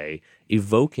doorway,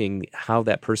 evoking how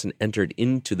that person entered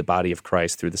into the body of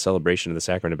Christ through the celebration of the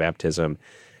sacrament of baptism,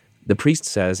 the priest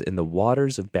says, "In the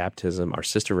waters of baptism, our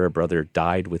sister or brother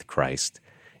died with Christ,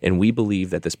 and we believe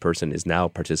that this person is now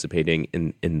participating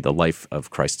in the life of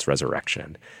Christ's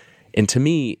resurrection." And to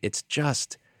me, it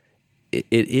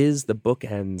is the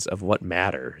bookends of what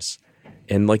matters.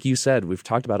 And like you said, we've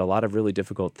talked about a lot of really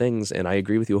difficult things, and I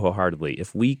agree with you wholeheartedly.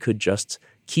 If we could just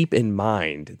keep in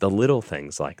mind the little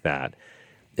things like that.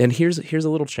 And here's a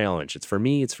little challenge. It's for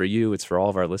me, it's for you, it's for all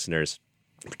of our listeners,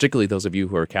 particularly those of you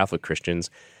who are Catholic Christians.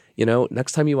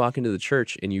 Next time you walk into the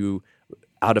church and you,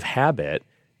 out of habit,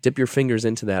 dip your fingers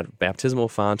into that baptismal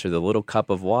font or the little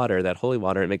cup of water, that holy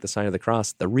water, and make the sign of the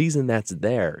cross, the reason that's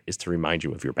there is to remind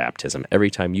you of your baptism every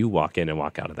time you walk in and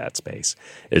walk out of that space.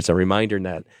 It's a reminder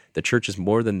that the church is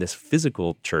more than this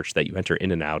physical church that you enter in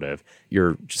and out of.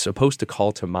 You're supposed to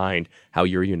call to mind how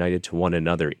you're united to one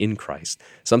another in Christ,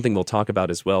 something we'll talk about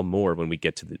as well more when we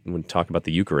talk about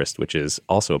the Eucharist, which is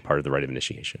also a part of the rite of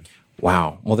initiation.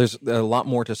 Wow. Well, there's a lot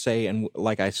more to say, and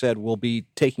like I said, we'll be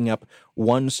taking up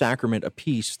one sacrament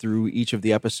apiece through each of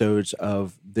the episodes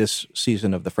of this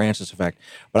season of The Francis Effect.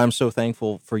 But I'm so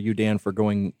thankful for you, Dan, for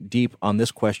going deep on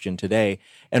this question today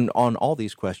and on all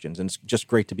these questions, and it's just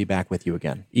great to be back with you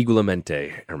again.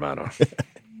 Igualmente, hermano.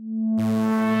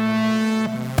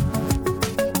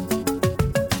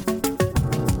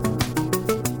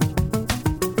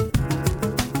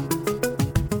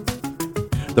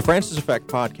 The Francis Effect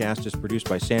podcast is produced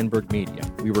by Sandberg Media.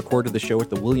 We recorded the show at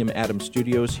the William Adams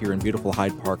Studios here in beautiful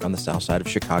Hyde Park on the south side of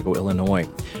Chicago, Illinois.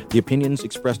 The opinions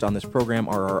expressed on this program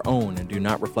are our own and do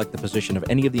not reflect the position of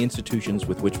any of the institutions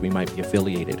with which we might be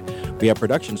affiliated. We have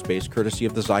production space courtesy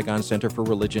of the Zygon Center for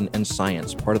Religion and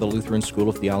Science, part of the Lutheran School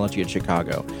of Theology at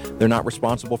Chicago. They're not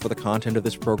responsible for the content of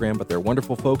this program, but they're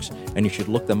wonderful folks, and you should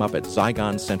look them up at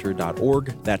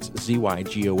zygoncenter.org. That's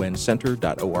ZYGON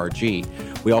Center.org.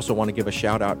 We also want to give a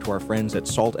shout out to our friends at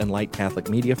Salt and Light Catholic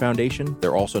Media Foundation.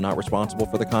 They're also not responsible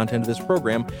for the content of this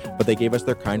program, but they gave us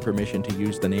their kind permission to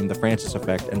use the name The Francis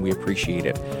Effect, and we appreciate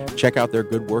it. Check out their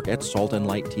good work at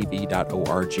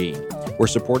saltandlighttv.org. We're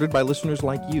supported by listeners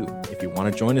like you. If you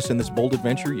want to join us in this bold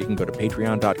adventure, you can go to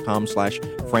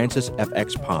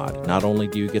patreon.com/FrancisFXPod. Not only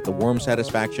do you get the warm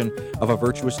satisfaction of a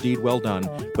virtuous deed well done,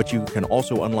 but you can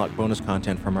also unlock bonus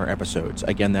content from our episodes.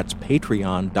 Again, that's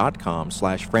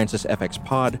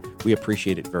patreon.com/FrancisFXPod. We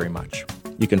appreciate it very much.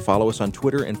 You can follow us on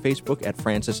Twitter and Facebook at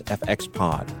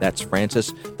FrancisFXPod. That's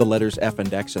Francis, the letters F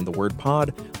and X, and the word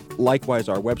pod. Likewise,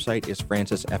 our website is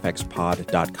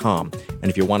francisfxpod.com. And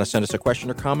if you want to send us a question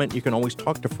or comment, you can always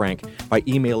talk to Frank by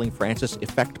emailing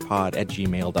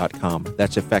franciseffectpod@gmail.com.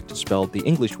 That's effect spelled the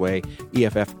English way,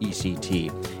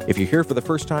 EFFECT. If you're here for the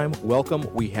first time, welcome.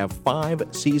 We have 5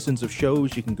 seasons of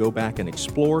shows you can go back and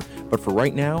explore. But for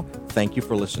right now, thank you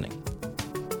for listening.